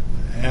was...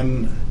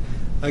 And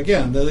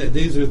again,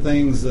 these are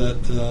things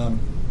that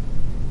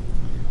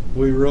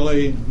we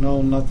really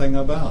know nothing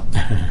about.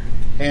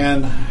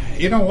 And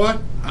you know what?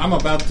 I'm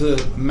about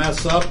to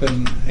mess up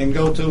and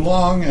go too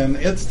long, and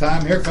it's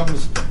time. Here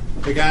comes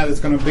the guy that's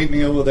going to beat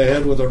me over the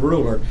head with a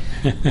ruler.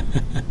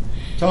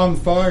 Tom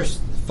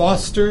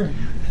Foster,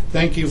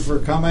 thank you for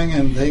coming,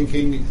 and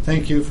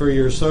thank you for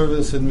your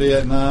service in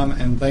Vietnam,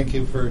 and thank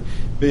you for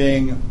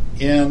being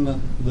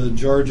in the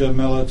Georgia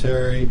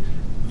Military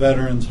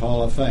Veterans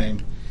Hall of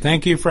Fame.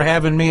 Thank you for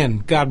having me,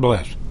 and God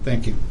bless.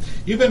 Thank you.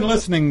 You've been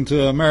listening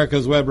to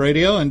America's Web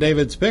Radio and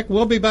David's Pick.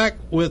 We'll be back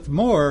with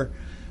more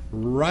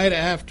right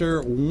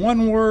after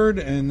one word,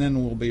 and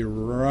then we'll be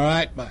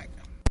right back.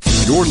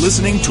 You're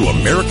listening to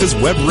America's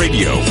Web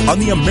Radio on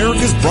the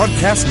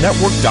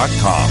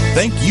AmericasBroadcastNetwork.com.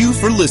 Thank you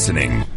for listening.